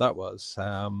superb. That was.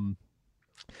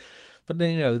 But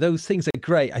then, those things are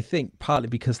great, I think, partly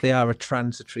because they are a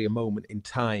transitory moment in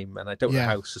time, and I don't know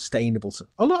how sustainable.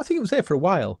 Although I think it was there for a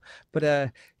while.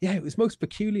 But it was most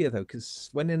peculiar, though, because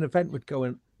when an event would go,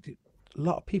 and a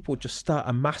lot of people would just start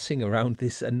amassing around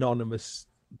this anonymous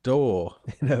door,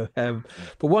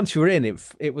 but once you were in,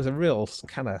 it was a real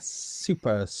kind of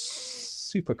super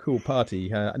cool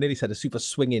party. I nearly said a super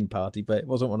swinging party, but it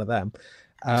wasn't one of them.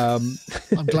 I'm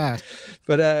glad.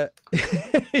 But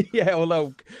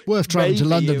although worth traveling to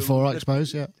London for, I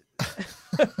suppose. Yeah.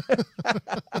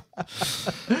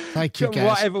 Thank you, Gaz.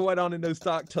 Whatever went on in those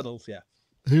dark tunnels,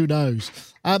 who knows?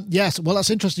 Yes, well,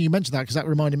 that's interesting you mentioned that, because that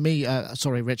reminded me,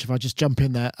 sorry, Rich, if I just jump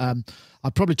in there. I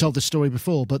probably told this story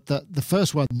before, but the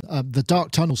first one, the dark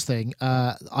tunnels thing,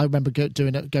 I remember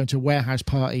going to a warehouse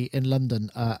party in London,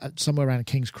 somewhere around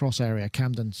King's Cross area,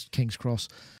 Camden's King's Cross.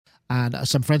 And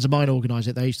some friends of mine organised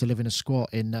it. They used to live in a squat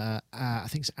in, I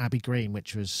think it's Abbey Green,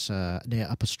 which was near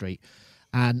Upper Street.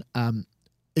 And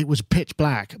it was pitch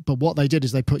black. But what they did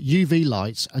is they put UV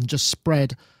lights and just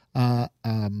spread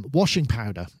washing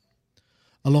powder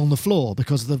along the floor,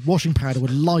 because the washing powder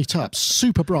would light up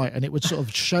super bright and it would sort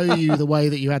of show you the way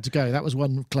that you had to go. That was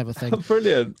one clever thing.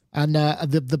 Brilliant. And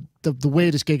the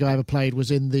weirdest gig I ever played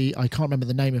was in I can't remember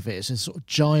the name of it. It's a sort of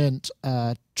giant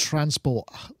transport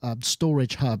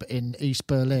storage hub in East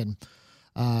Berlin.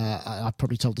 I've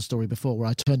probably told the story before, where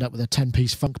I turned up with a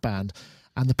 10-piece funk band,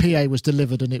 and the PA was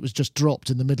delivered and it was just dropped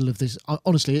in the middle of this.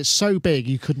 Honestly, it's so big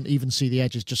you couldn't even see the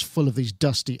edges, just full of these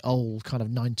dusty old kind of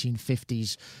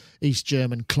 1950s East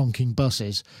German clonking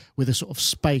buses with a sort of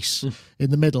space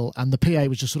in the middle, and the PA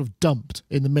was just sort of dumped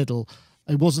in the middle.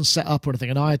 It wasn't set up or anything,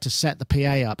 and I had to set the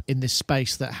PA up in this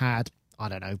space that had, I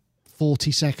don't know,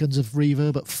 40 seconds of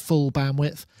reverb at full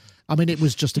bandwidth. I mean, it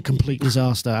was just a complete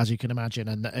disaster, as you can imagine,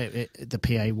 and the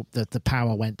PA, the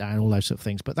power went down, all those sort of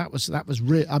things. But that was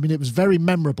I mean, it was very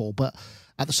memorable, but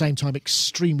at the same time,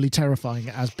 extremely terrifying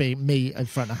as being me in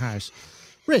front of the house.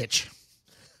 Rich,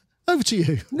 over to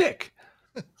you, Nick.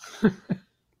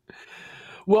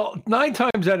 Well, 9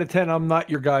 times out of 10, I'm not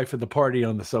your guy for the party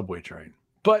on the subway train.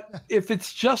 But if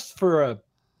it's just for a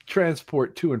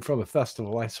transport to and from a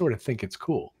festival, I sort of think it's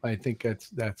cool. I think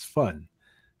that's fun,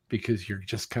 because you're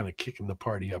just kind of kicking the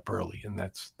party up early, and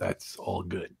that's all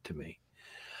good to me.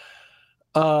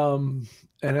 And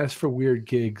as for weird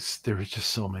gigs, there are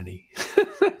just so many.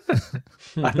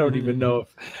 I don't know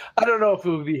if it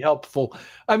would be helpful.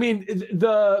 I mean,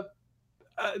 the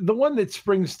one that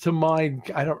springs to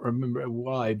mind, I don't remember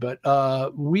why, but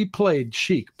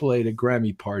Chic played a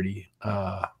Grammy party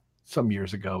some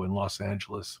years ago in Los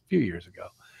Angeles, a few years ago.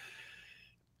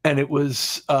 And it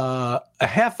was a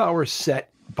half-hour set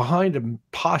behind a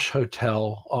posh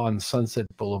hotel on Sunset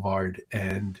Boulevard,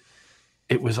 and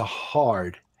it was a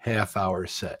hard half-hour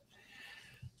set.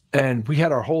 And we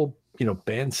had our whole,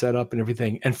 band set up and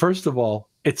everything. And first of all,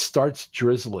 it starts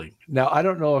drizzling. Now, I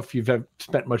don't know if you've ever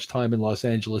spent much time in Los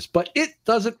Angeles, but it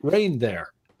doesn't rain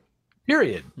there.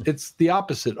 Period. It's the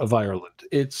opposite of Ireland.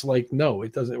 It's like, no,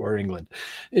 it doesn't, or England.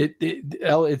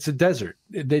 It's a desert.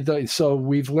 So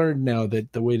we've learned now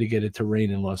that the way to get it to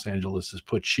rain in Los Angeles is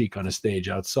put Chic on a stage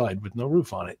outside with no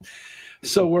roof on it.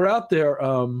 So we're out there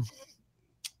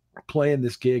playing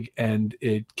this gig, and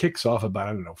it kicks off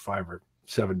about, 5 or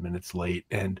 7 minutes late.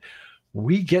 And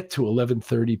we get to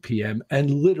 11:30 p.m. and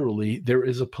literally there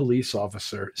is a police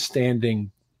officer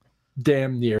standing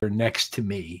damn near next to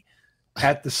me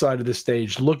at the side of the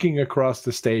stage, looking across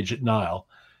the stage at Niall.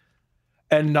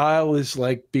 And Niall is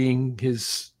like being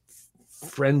his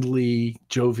friendly,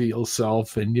 jovial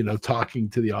self and, talking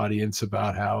to the audience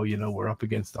about how, we're up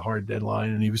against a hard deadline.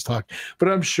 And he was talking, but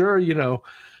I'm sure,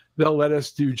 they'll let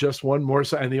us do just one more.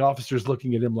 And the officer's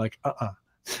looking at him like,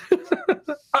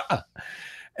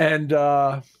 And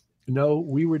no,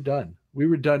 we were done. We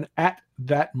were done at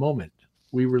that moment.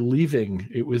 We were leaving.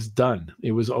 It was done.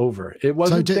 It was over. It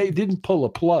wasn't. They didn't pull a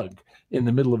plug in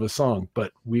the middle of a song,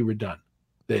 but we were done.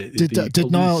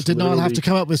 Did Niall have to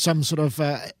come up with some sort of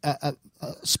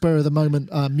spur of the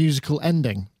moment musical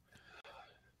ending?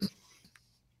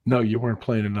 No, you weren't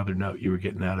playing another note. You were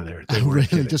getting out of there. Oh, really?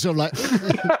 Kidding. Just sort of like,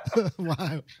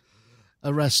 wow,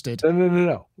 arrested.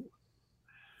 No.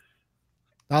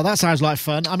 Oh, that sounds like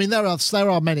fun. I mean, there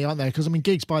are many, aren't there? Because,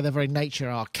 gigs by their very nature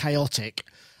are chaotic,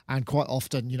 and quite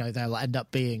often, they'll end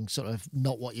up being sort of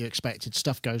not what you expected.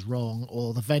 Stuff goes wrong,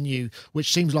 or the venue,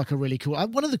 which seems like a really cool...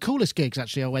 One of the coolest gigs,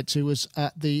 actually, I went to was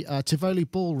at the Tivoli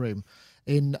Ballroom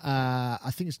in,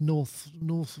 I think it's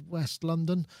northwest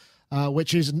London,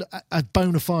 which is a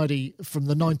bona fide from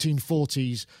the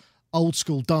 1940s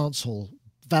old-school dance hall.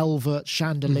 Velvet,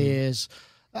 chandeliers...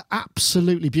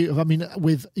 absolutely beautiful. I mean,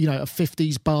 with, you know, a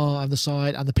 50s bar on the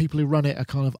side, and the people who run it are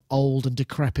kind of old and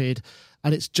decrepit,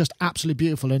 and it's just absolutely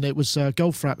beautiful. And it was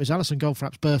Goldfrapp, it was Alison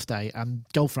Goldfrapp's birthday, and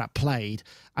Goldfrapp played,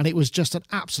 and it was just an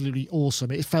absolutely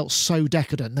awesome. It felt so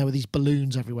decadent. There were these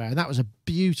balloons everywhere, and that was a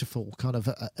beautiful kind of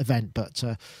event. But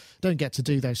don't get to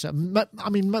do those. I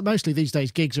mean, mostly these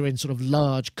days gigs are in sort of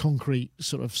large concrete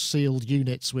sort of sealed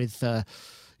units with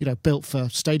you know, built for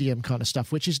stadium kind of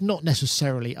stuff, which is not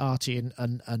necessarily arty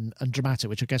and dramatic,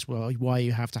 which I guess why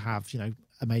you have to have, you know,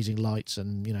 amazing lights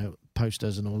and, you know,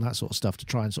 posters and all that sort of stuff to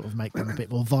try and sort of make them a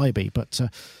bit more vibey. But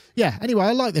yeah, anyway,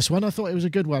 I like this one. I thought it was a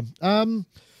good one.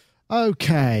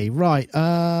 Okay, right.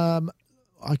 I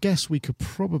guess we could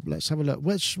probably, let's have a look.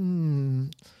 Which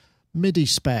MIDI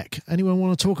spec? Anyone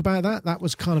want to talk about that? That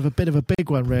was kind of a bit of a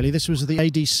big one, really. This was the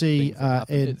ADC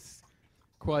in...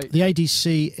 Quite, the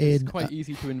ADC in... It's quite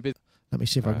easy to envisage. Let me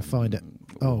see if I can find it.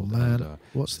 Oh, man.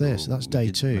 What's this? That's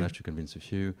day 2. Managed to convince a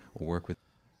few or work with...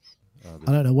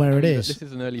 I don't know where it is. This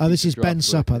is an early this is Ben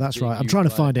Supper. That's right. I'm trying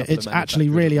to find it. It's actually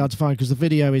really hard to find because the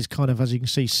video is kind of, as you can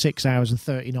see, 6 hours and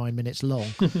 39 minutes long.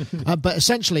 But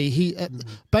essentially,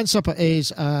 Ben Supper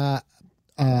is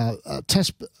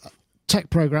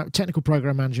technical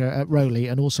program manager at Rowley,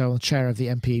 and also the chair of the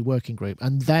MPE working group.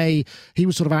 And he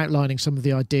was sort of outlining some of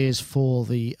the ideas for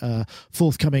the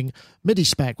forthcoming MIDI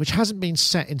spec, which hasn't been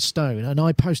set in stone. And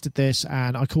I posted this,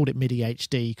 and I called it MIDI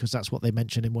HD because that's what they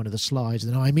mentioned in one of the slides.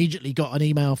 And I immediately got an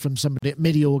email from somebody at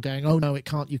MIDI going, "Oh no,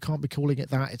 you can't be calling it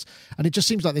that." And it just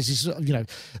seems like this is, you know,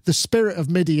 the spirit of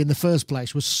MIDI in the first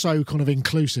place was so kind of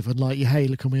inclusive and like, hey,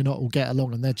 look, can we not all get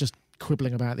along? And they're just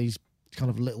quibbling about these kind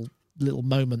of little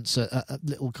moments,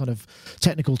 little kind of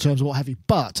technical terms or what have you.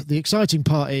 But the exciting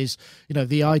part is, you know,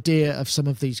 the idea of some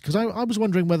of these, because I was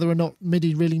wondering whether or not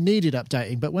MIDI really needed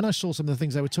updating, but when I saw some of the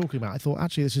things they were talking about, I thought,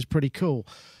 actually, this is pretty cool.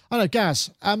 I know, Gaz,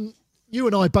 you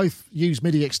and I both use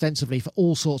MIDI extensively for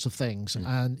all sorts of things.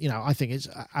 And, you know, I think it's,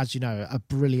 as you know, a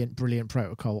brilliant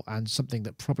protocol, and something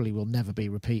that probably will never be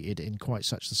repeated in quite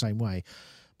such the same way.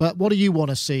 But what do you want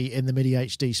to see in the MIDI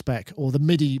HD spec, or the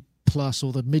MIDI Plus,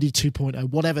 or the MIDI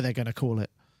 2.0, whatever they're going to call it?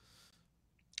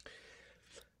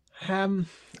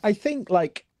 I think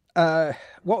what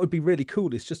would be really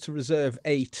cool is just to reserve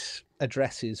 8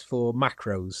 addresses for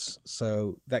macros.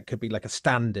 So that could be like a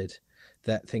standard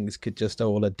that things could just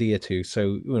all adhere to.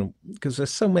 So, you know, because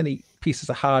there's so many pieces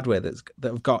of hardware that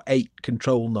have got 8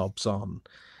 control knobs on.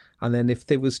 And then if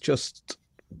there was just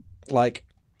like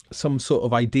some sort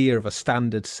of idea of a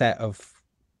standard set of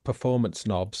performance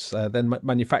knobs, then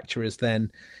manufacturers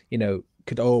then, you know,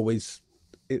 could always,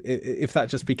 if that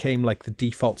just became like the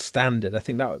default standard, I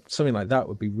think that something like that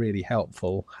would be really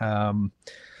helpful.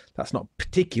 That's not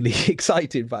particularly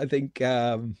exciting, but I think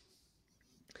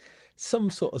some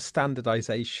sort of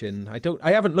standardization.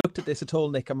 I haven't looked at this at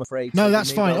all, Nick, I'm afraid. No,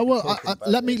 that's fine.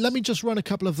 Let me just run a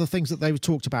couple of the things that they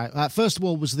talked about. First of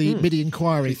all was the MIDI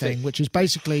inquiry thing, which is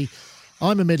basically,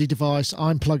 I'm a MIDI device,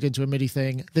 I'm plugged into a MIDI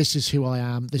thing, this is who I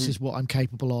am, this is what I'm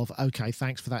capable of. Okay,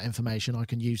 thanks for that information. I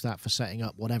can use that for setting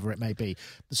up whatever it may be.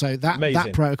 So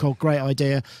that protocol, great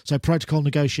idea. So protocol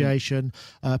negotiation,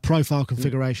 profile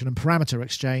configuration, and parameter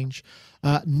exchange.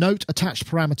 Note attached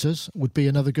parameters would be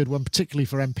another good one, particularly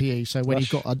for MPE. So when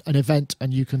you've got an event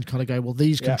and you can kind of go, well,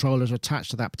 these controllers are attached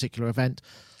to that particular event.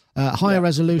 Higher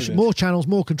resolution, more channels,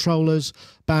 more controllers,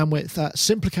 bandwidth,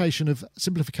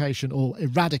 simplification or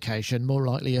eradication, more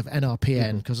likely, of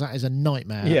NRPN, because that is a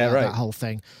nightmare. That whole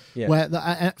thing. Yeah. Where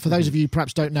for those of you who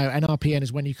perhaps don't know, NRPN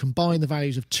is when you combine the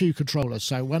values of 2 controllers.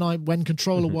 So when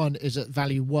controller 1 is at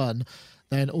value 1,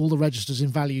 then all the registers in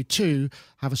value 2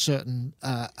 have a certain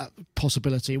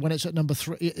possibility. When it's at number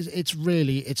 3,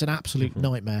 it's an absolute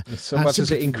nightmare. So what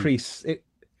does it increase?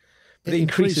 It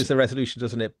increases the resolution,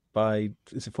 doesn't it, by,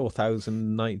 is it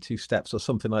 4,092 steps or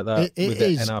something like that? It with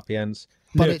is. The NRPNs.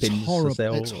 But it's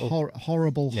horrible. It's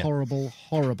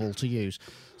horrible to use.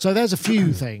 So there's a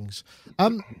few things.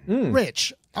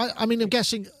 Rich, I mean, I'm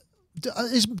guessing,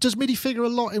 does MIDI figure a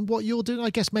lot in what you're doing? I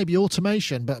guess maybe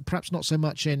automation, but perhaps not so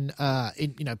much in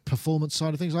you know, performance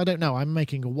side of things. I don't know. I'm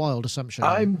making a wild assumption.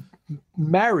 I'm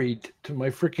married to my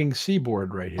freaking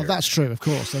keyboard right here. Oh, that's true. Of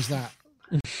course, there's that.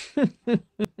 And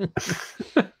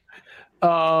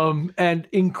I'm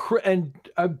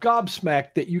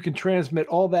gobsmacked that you can transmit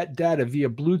all that data via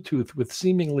Bluetooth with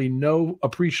seemingly no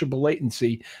appreciable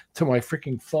latency to my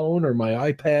freaking phone or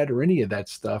my iPad or any of that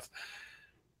stuff,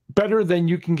 better than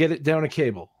you can get it down a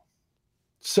cable.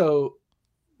 So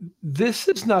this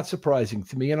is not surprising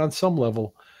to me, and on some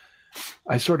level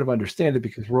I sort of understand it,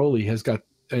 because Rowley has got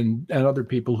and other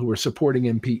people who are supporting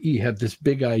MPE have this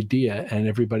big idea, and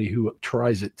everybody who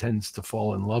tries it tends to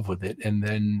fall in love with it, and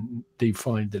then they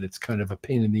find that it's kind of a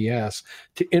pain in the ass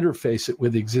to interface it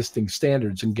with existing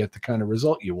standards and get the kind of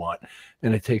result you want,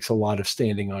 and it takes a lot of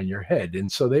standing on your head.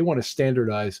 And so they want to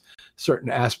standardize certain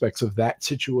aspects of that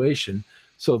situation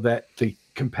so that the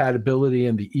compatibility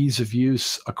and the ease of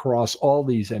use across all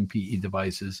these MPE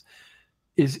devices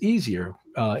is easier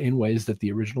in ways that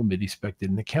the original MIDI spec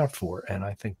didn't account for. And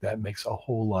I think that makes a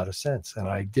whole lot of sense. And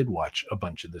I did watch a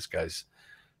bunch of this guy's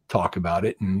talk about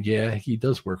it. And yeah, he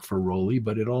does work for Roly,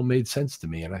 but it all made sense to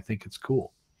me. And I think it's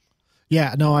cool.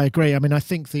 Yeah, no, I agree. I mean, I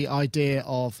think the idea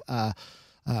of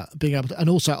being able to, and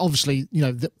also obviously, you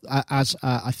know, as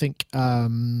I think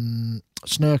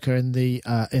Snurker in the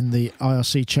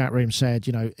IRC chat room said,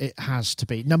 you know, it has to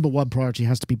be number one priority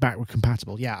has to be backward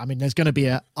compatible. Yeah, I mean, there's going to be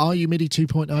are you MIDI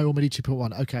 2.0 or MIDI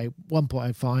 2.1? Okay,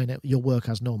 1.0 fine, you'll work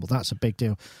as normal. That's a big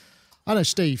deal. I know,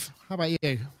 Steve, how about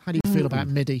you? How do you feel about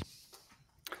MIDI?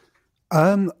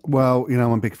 Well, you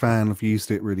know, I'm a big fan. I've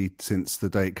used it really since the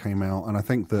day it came out. And I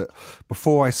think that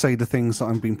before I say the things that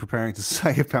I've been preparing to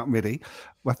say about MIDI,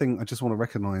 I think I just want to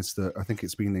recognize that I think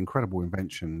it's been an incredible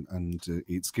invention, and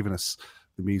it's given us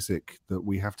the music that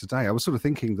we have today. I was sort of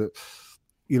thinking that,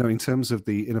 you know, in terms of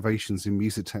the innovations in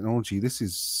music technology, this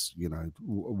is, you know,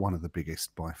 one of the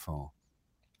biggest by far.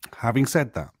 Having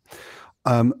said that,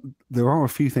 there are a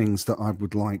few things that I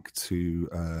would like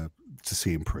to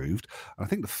see improved. I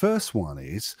think the first one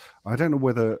is, I don't know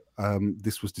whether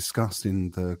this was discussed in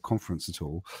the conference at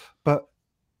all, but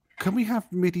can we have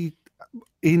MIDI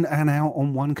in and out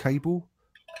on one cable?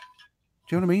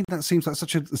 Do you know what I mean? That seems like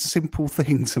such a simple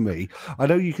thing to me. I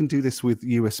know you can do this with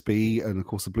USB, and of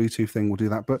course the Bluetooth thing will do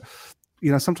that, but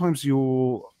you know, sometimes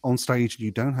you're on stage and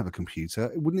you don't have a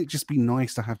computer. Wouldn't it just be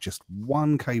nice to have just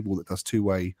one cable that does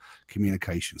two-way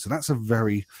communication? So that's a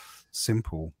very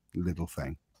simple little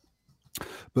thing.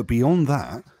 But beyond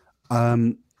that,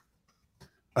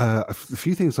 a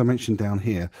few things I mentioned down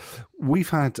here. We've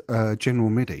had General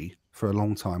MIDI for a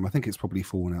long time. I think it's probably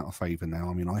fallen out of favor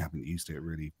now. I mean, I haven't used it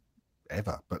really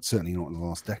ever, but certainly not in the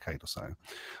last decade or so.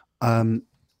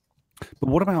 But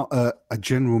what about a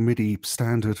General MIDI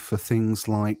standard for things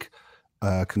like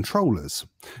controllers?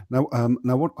 Now,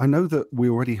 what I know that we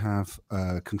already have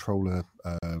controller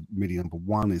MIDI number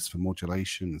 1 is for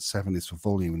modulation, and 7 is for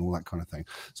volume, and all that kind of thing.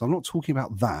 So I'm not talking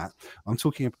about that. I'm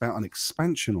talking about an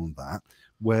expansion on that,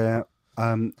 where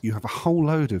you have a whole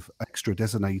load of extra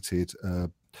designated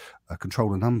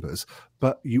controller numbers,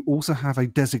 but you also have a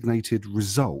designated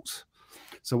result.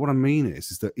 So what I mean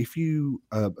is that if you,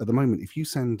 at the moment, if you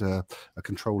send a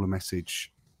controller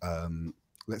message,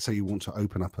 let's say you want to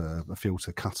open up a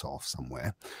filter cutoff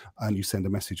somewhere, and you send a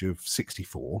message of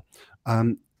 64,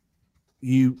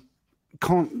 you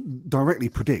can't directly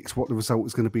predict what the result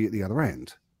is going to be at the other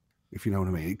end, if you know what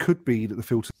I mean. It could be that the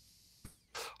filter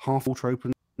half filter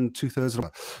open,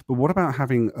 2/3. But what about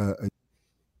having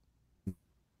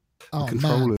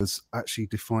controllers actually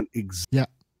define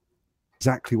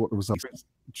exactly what the result is?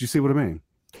 Do you see what I mean?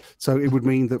 So it would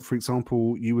mean that, for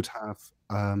example, you would have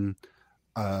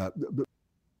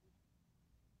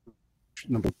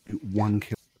number 1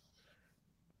 kilo.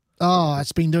 Oh,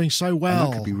 it's been doing so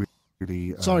well. That could be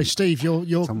really, sorry, Steve,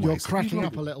 you're cracking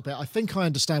up a little bit. I think I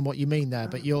understand what you mean there,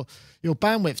 but your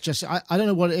bandwidth just I don't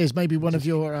know what it is. Maybe one of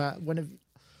your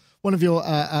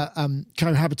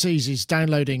cohabitees is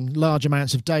downloading large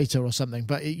amounts of data or something.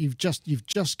 But you've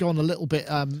just gone a little bit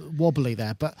wobbly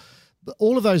there. But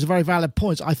all of those are very valid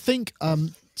points. I think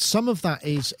some of that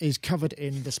is covered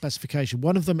in the specification.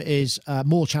 One of them is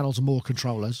more channels and more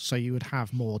controllers, so you would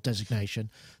have more designation.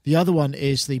 The other one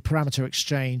is the parameter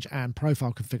exchange and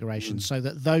profile configuration, so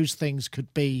that those things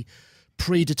could be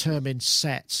predetermined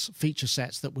sets, feature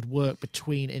sets that would work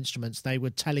between instruments. They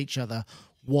would tell each other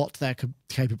what their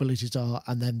capabilities are,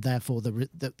 and then therefore the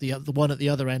one at the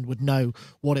other end would know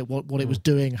what it was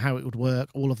doing, how it would work,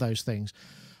 all of those things.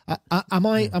 Am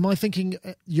I thinking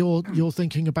you're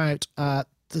thinking about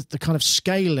the kind of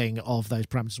scaling of those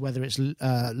parameters, whether it's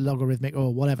logarithmic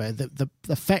or whatever, the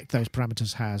effect those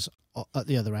parameters has at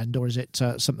the other end, or is it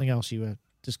something else you were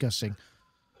discussing?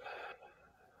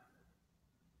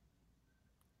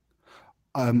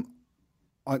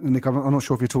 Nick, I'm not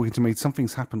sure if you're talking to me.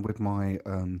 Something's happened with my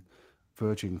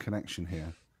Virgin connection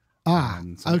here. So okay.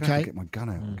 I have to get my gun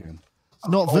out again. It's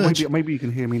not Virgin. Maybe you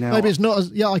can hear me now. Maybe it's not as.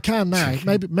 Yeah, I can now.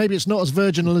 maybe it's not as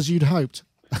virginal as you'd hoped.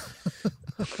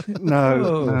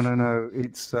 No.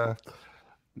 It's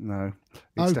no.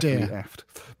 It's definitely dear. effed.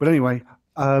 But anyway,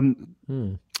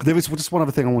 There is just one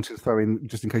other thing I wanted to throw in,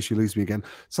 just in case you lose me again.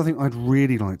 Something I'd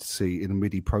really like to see in a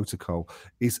MIDI protocol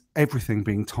is everything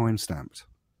being timestamped.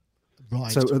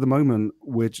 Right. So at the moment,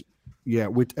 with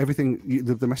everything,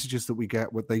 the messages that we get,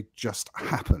 they just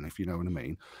happen, if you know what I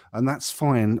mean, and that's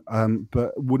fine.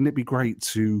 But wouldn't it be great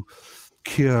to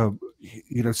cure,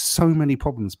 so many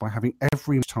problems by having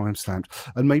every timestamped,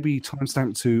 and maybe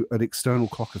timestamped to an external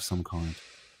clock of some kind?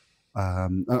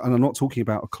 And I'm not talking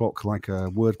about a clock like a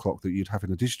word clock that you'd have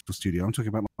in a digital studio. I'm talking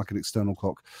about like an external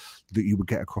clock that you would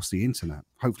get across the internet.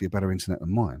 Hopefully, a better internet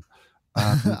than mine.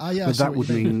 But that would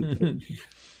mean.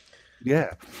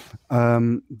 Yeah,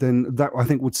 then that I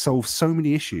think would solve so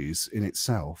many issues in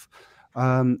itself.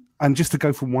 And just to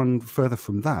go from one further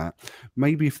from that,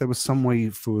 maybe if there was some way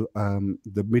for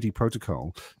the MIDI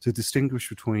protocol to distinguish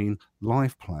between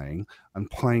live playing and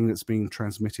playing that's being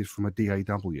transmitted from a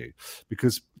DAW,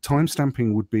 because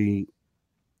timestamping would be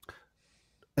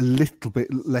a little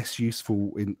bit less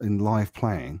useful in live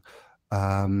playing.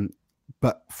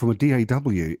 But from a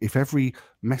DAW, if every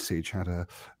message had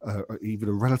either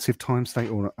a relative time state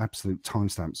or an absolute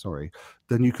timestamp,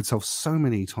 then you could solve so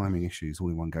many timing issues all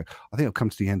in one go. I think I've come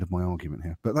to the end of my argument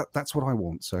here, but that's what I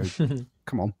want. So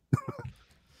come on.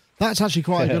 That's actually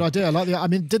quite a good idea. I like the. I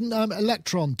mean, didn't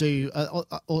Electron do?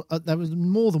 There was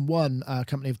more than one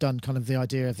company have done kind of the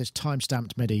idea of this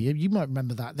time-stamped MIDI. You might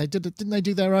remember that they did. Didn't they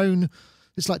do their own?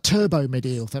 It's like Turbo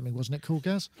MIDI or something, wasn't it called,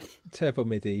 Gaz? Turbo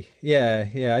MIDI.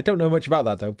 Yeah. I don't know much about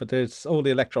that though, but there's all the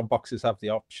Electron boxes have the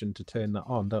option to turn that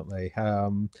on, don't they? I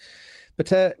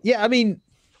mean,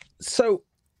 so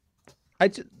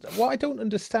what I don't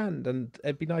understand, and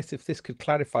it'd be nice if this could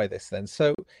clarify this then.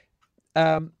 So,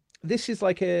 this is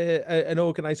like an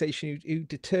organization who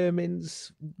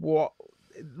determines what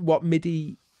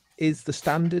MIDI is the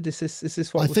standard. Is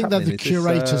this what I think happening? They're the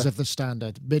curators of the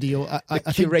standard MIDI, or I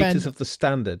think curators of the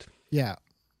standard. Yeah,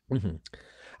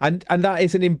 and that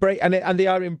is an embrace, and they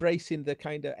are embracing the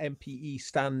kind of MPE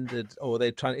standard, or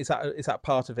they're trying. Is that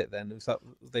part of it then? Is that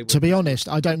to be honest,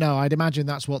 I don't know. I'd imagine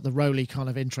that's what the Rowley kind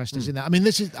of interest is in that. I mean,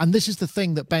 this is the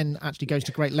thing that Ben actually goes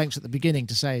to great lengths at the beginning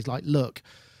to say is like, look,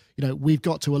 we've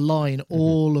got to align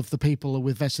all of the people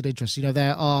with vested interests.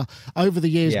 There are, over the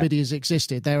years MIDI has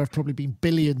existed, there have probably been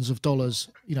billions of dollars,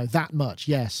 that much,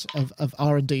 yes, of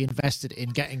R&D invested in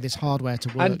getting this hardware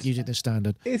to work using this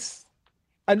standard.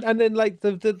 And then like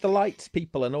the lights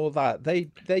people and all that,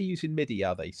 they're using MIDI,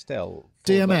 are they still?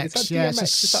 DMX, yeah,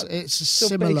 it's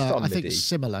similar. I think it's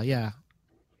similar, yeah.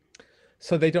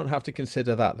 So they don't have to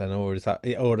consider that then, or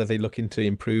are they looking to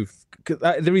improve?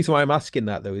 The reason why I'm asking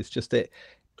that though is just that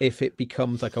if it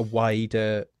becomes like a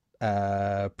wider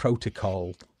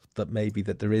protocol, that maybe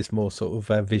that there is more sort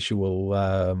of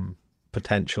visual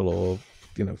potential, or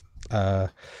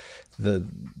the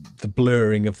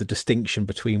blurring of the distinction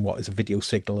between what is a video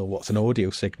signal or what's an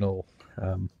audio signal.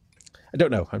 I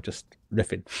don't know. I'm just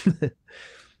riffing.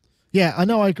 Yeah, I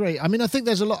know. I agree. I mean, I think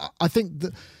there's a lot. I think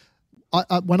that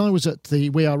when I was at the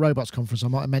We Are Robots conference, I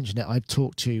might have mentioned it. I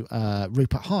talked to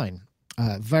Rupert Hine.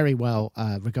 Very well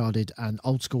regarded and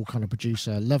old school kind of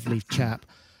producer, lovely chap.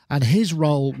 And his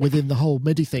role within the whole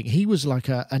MIDI thing, he was like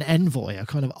an envoy, a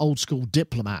kind of old school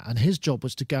diplomat. And his job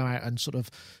was to go out and sort of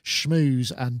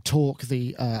schmooze and talk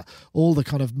all the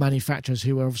kind of manufacturers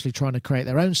who were obviously trying to create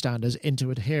their own standards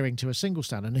into adhering to a single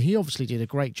standard. And he obviously did a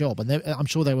great job. And I'm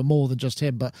sure there were more than just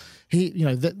him, but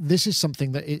this is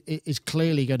something that is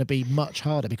clearly going to be much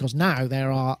harder, because now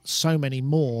there are so many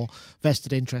more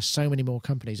vested interests, so many more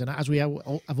companies. And as we have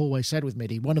always said with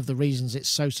MIDI, one of the reasons it's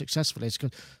so successful is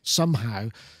because somehow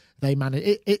they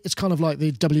manage it's kind of like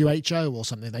the WHO or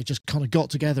something. They just kind of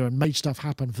got together and made stuff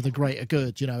happen for the greater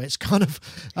good. It's kind of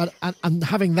and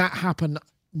having that happen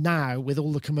now with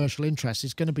all the commercial interests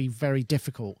is going to be very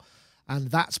difficult. And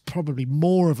that's probably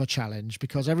more of a challenge,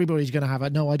 because everybody's going to have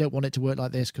no, I don't want it to work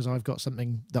like this because I've got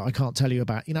something that I can't tell you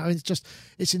about.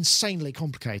 It's insanely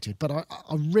complicated. But I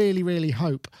really, really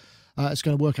hope it's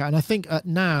going to work out. And I think at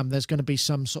NAMM there's going to be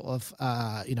some sort of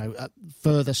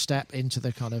further step into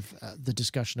the kind of the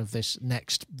discussion of this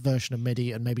next version of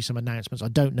MIDI, and maybe some announcements. I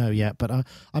don't know yet, but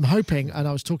I'm hoping, and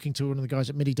I was talking to one of the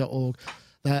guys at MIDI.org,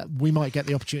 that we might get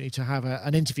the opportunity to have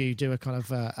an interview, do a kind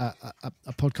of a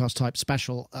podcast type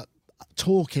special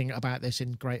talking about this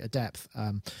in greater depth,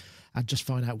 and just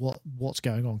find out what's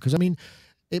going on. Because I mean,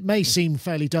 it may seem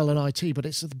fairly dull in IT, but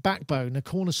it's the backbone, the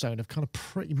cornerstone of kind of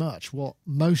pretty much what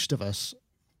most of us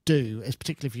do, is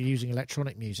particularly if you're using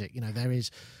electronic music. There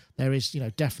is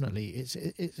definitely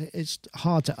it's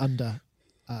hard to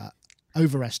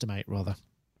overestimate rather.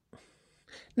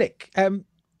 Nick,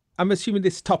 I'm assuming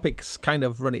this topic's kind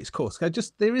of run its course.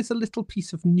 There is a little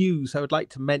piece of news I would like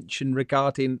to mention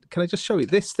regarding. Can I just show you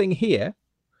this thing here?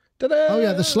 Ta-da! Oh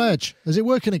yeah, the sledge. Is it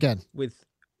working again? With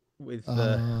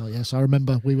yes, I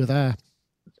remember we were there.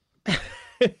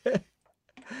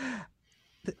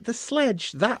 the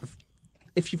sledge, that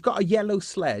if you've got a yellow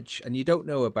sledge and you don't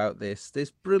know about this,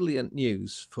 there's brilliant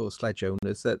news for sledge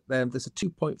owners that there's a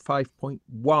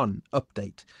 2.5.1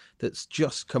 update that's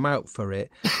just come out for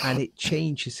it, and it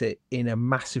changes it in a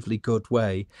massively good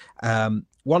way.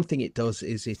 One thing it does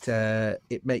is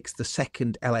it makes the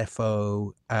second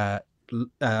LFO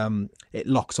it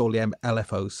locks all the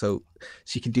LFOs, so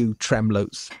you can do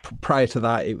tremoloes. Prior to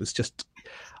that, it was just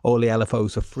all the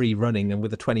LFOs are free running, and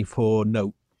with a 24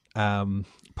 note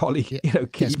poly,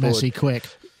 keyboard, gets messy quick.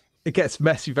 It gets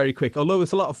messy very quick, although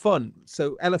it's a lot of fun.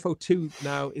 So LFO2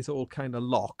 now is all kind of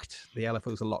locked. The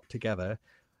LFOs are locked together,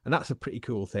 and that's a pretty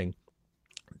cool thing.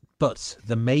 But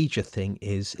the major thing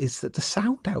is that the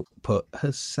sound output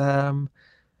has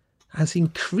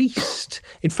increased.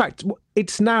 In fact,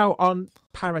 it's now on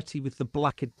parity with the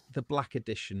black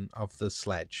edition of the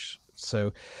sledge.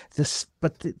 So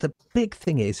the big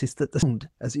thing is that the sound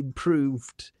has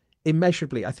improved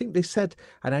immeasurably. I think they said,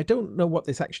 and I don't know what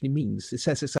this actually means. It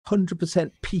says it's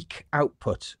 100% peak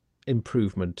output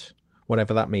improvement,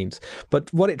 whatever that means.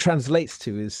 But what it translates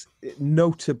to is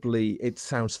notably, it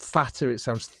sounds fatter, it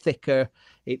sounds thicker,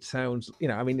 it sounds,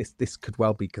 this could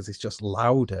well be because it's just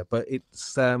louder, but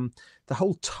it's the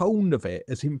whole tone of it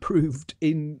has improved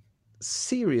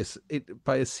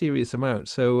by a serious amount.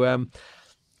 So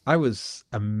I was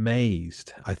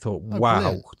amazed. I thought, wow,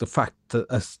 brilliant. The fact that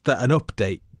an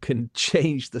update can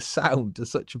change the sound to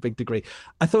such a big degree.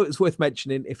 I thought it was worth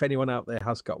mentioning if anyone out there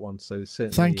has got one. So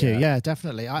certainly, thank you. Yeah,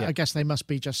 definitely. I guess they must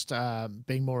be just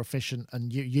being more efficient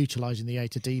and utilizing the A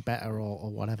to D better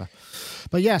or whatever.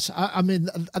 But yes, I mean,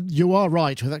 you are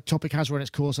right. That topic has run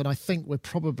its course, and I think we're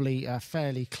probably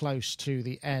fairly close to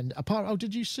the end.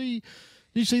 Did you see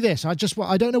this? I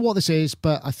don't know what this is,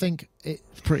 but I think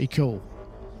it's pretty cool.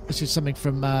 This is something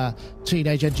from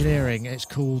Teenage Engineering. It's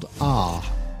called R.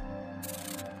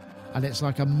 And it's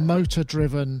like a motor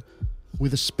driven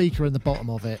with a speaker in the bottom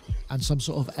of it and some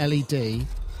sort of LED.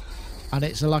 And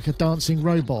it's like a dancing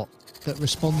robot that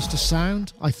responds to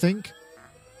sound, I think.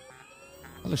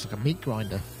 That looks like a meat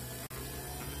grinder.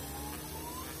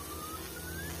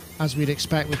 As we'd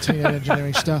expect with Teenage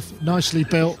Engineering stuff. Nicely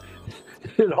built.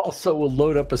 It also will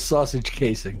load up a sausage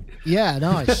casing. Yeah,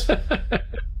 nice.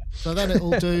 So then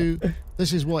it'll do...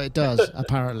 This is what it does,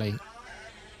 apparently.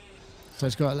 So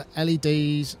it's got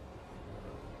LEDs...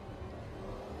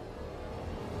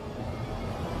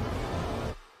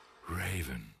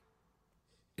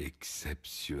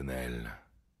 Exceptionnel.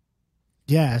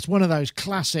 Yeah, it's one of those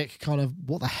classic kind of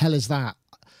what the hell is that?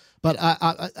 But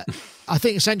I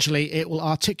think essentially it will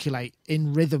articulate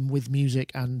in rhythm with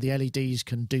music, and the LEDs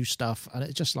can do stuff, and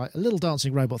it's just like a little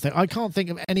dancing robot thing. I can't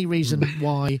think of any reason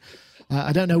why.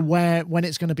 I don't know when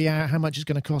it's going to be out, how much it's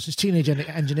going to cost. It's Teenage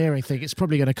Engineering thing. It's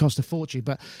probably going to cost a fortune.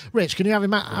 But Rich, can you have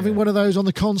him having one of those on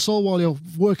the console while you're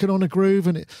working on a groove?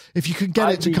 And if you can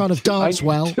get it to kind of dance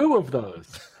well. Two of those.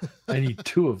 I need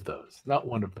two of those, not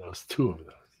one of those. Two of those.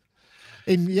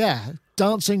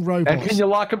 Dancing robots. And can you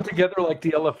lock them together like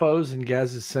the LFOs and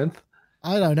Gaz's synth?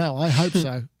 I don't know. I hope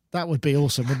so. That would be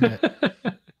awesome, wouldn't it?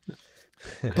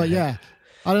 But yeah.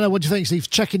 I don't know. What do you think, Steve?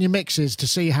 Checking your mixes to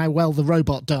see how well the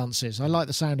robot dances. I like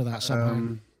the sound of that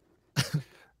somehow.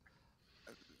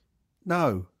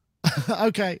 No.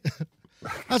 Okay.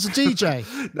 As a DJ.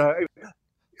 No.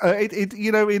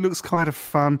 It looks kind of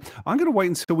fun. I'm going to wait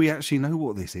until we actually know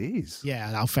what this is. Yeah,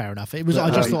 no, fair enough. It was.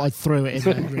 I just thought I'd throw it in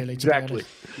there, really. Exactly.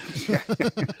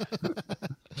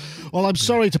 Well, I'm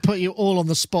sorry to put you all on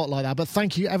the spot like that, but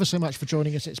thank you ever so much for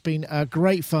joining us. It's been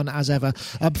great fun as ever.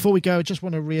 Before we go, I just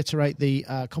want to reiterate the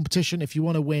competition. If you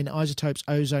want to win iZotope's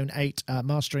Ozone 8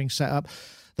 mastering setup,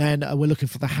 then we're looking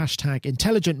for the hashtag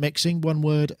intelligent mixing, one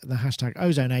word, the hashtag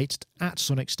Ozone 8 at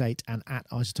Sonic State and at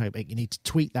iZotope 8. You need to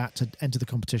tweet that to enter the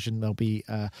competition. There'll be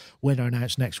a winner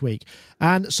announced next week.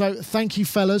 And so thank you,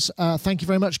 fellas. Thank you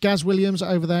very much. Gaz Williams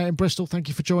over there in Bristol, thank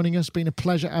you for joining us. Been a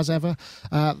pleasure as ever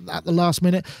at the last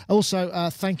minute. Also,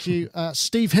 thank you,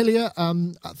 Steve Hillier.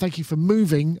 Thank you for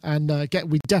moving. And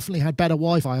we definitely had better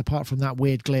Wi-Fi apart from that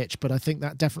weird glitch, but I think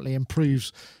that definitely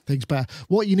improves things better.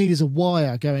 What you need is a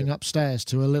wire going upstairs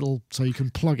to a little, so you can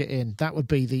plug it in. That would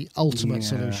be the ultimate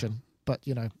solution. But,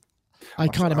 I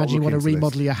can't imagine you want to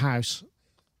remodel your house.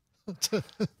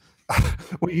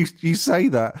 Well, you say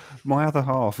that. My other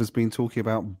half has been talking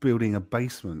about building a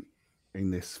basement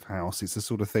in this house. It's the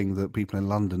sort of thing that people in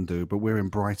London do, but we're in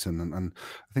Brighton, and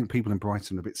I think people in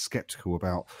Brighton are a bit sceptical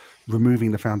about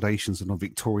removing the foundations of a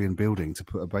Victorian building to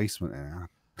put a basement in.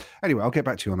 Anyway, I'll get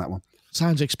back to you on that one.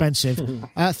 Sounds expensive.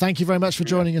 Thank you very much for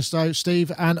joining us, though,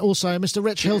 Steve. And also, Mr.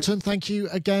 Rich Hilton, thank you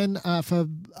again for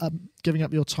giving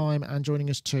up your time and joining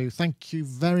us too. Thank you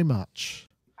very much.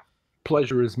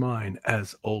 Pleasure is mine,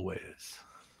 as always.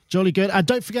 Jolly good. And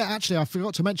don't forget, actually, I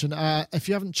forgot to mention, if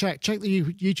you haven't check the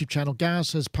YouTube channel.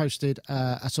 Gaz has posted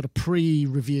a sort of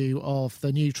pre-review of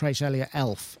the new Trace Elliot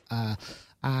Elf. And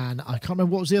I can't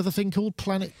remember, what was the other thing called?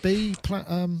 Planet B?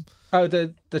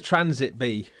 The Transit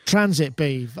B. Transit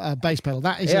B bass pedal.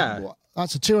 That is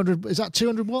that's a 200. Is that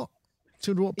 200 watt?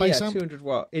 200 watt bass amp? 200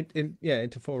 watt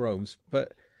into 4 ohms.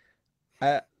 But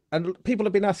and people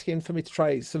have been asking for me to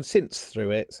try some synths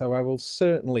through it, so I will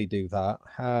certainly do that.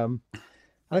 And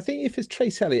I think if it's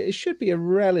Trace Elliot, it should be a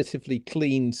relatively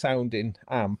clean sounding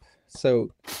amp.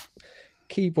 So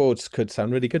keyboards could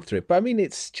sound really good through it. But I mean,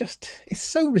 it's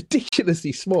so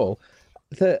ridiculously small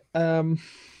that I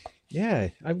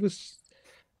left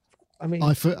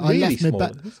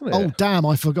my damn,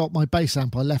 I forgot my bass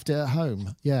amp. I left it at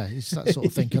home. Yeah, that sort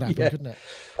of thing could happen, couldn't it?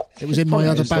 It was in my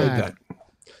other bag.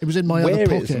 It was in my other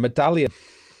pocket. It's a medallion.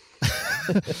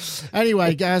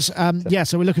 Anyway, Gaz,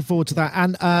 so we're looking forward to that.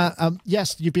 And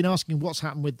yes, you've been asking what's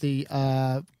happened with the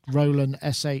Roland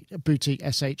S8 Boutique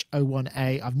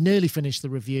SH01A. I've nearly finished the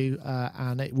review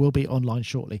and it will be online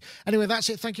shortly. Anyway, that's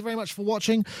it. Thank you very much for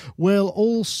watching. We'll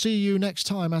all see you next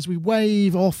time as we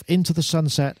wave off into the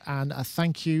sunset. And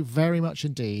thank you very much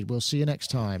indeed. We'll see you next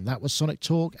time. That was Sonic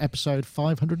Talk, episode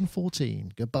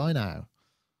 514. Goodbye now.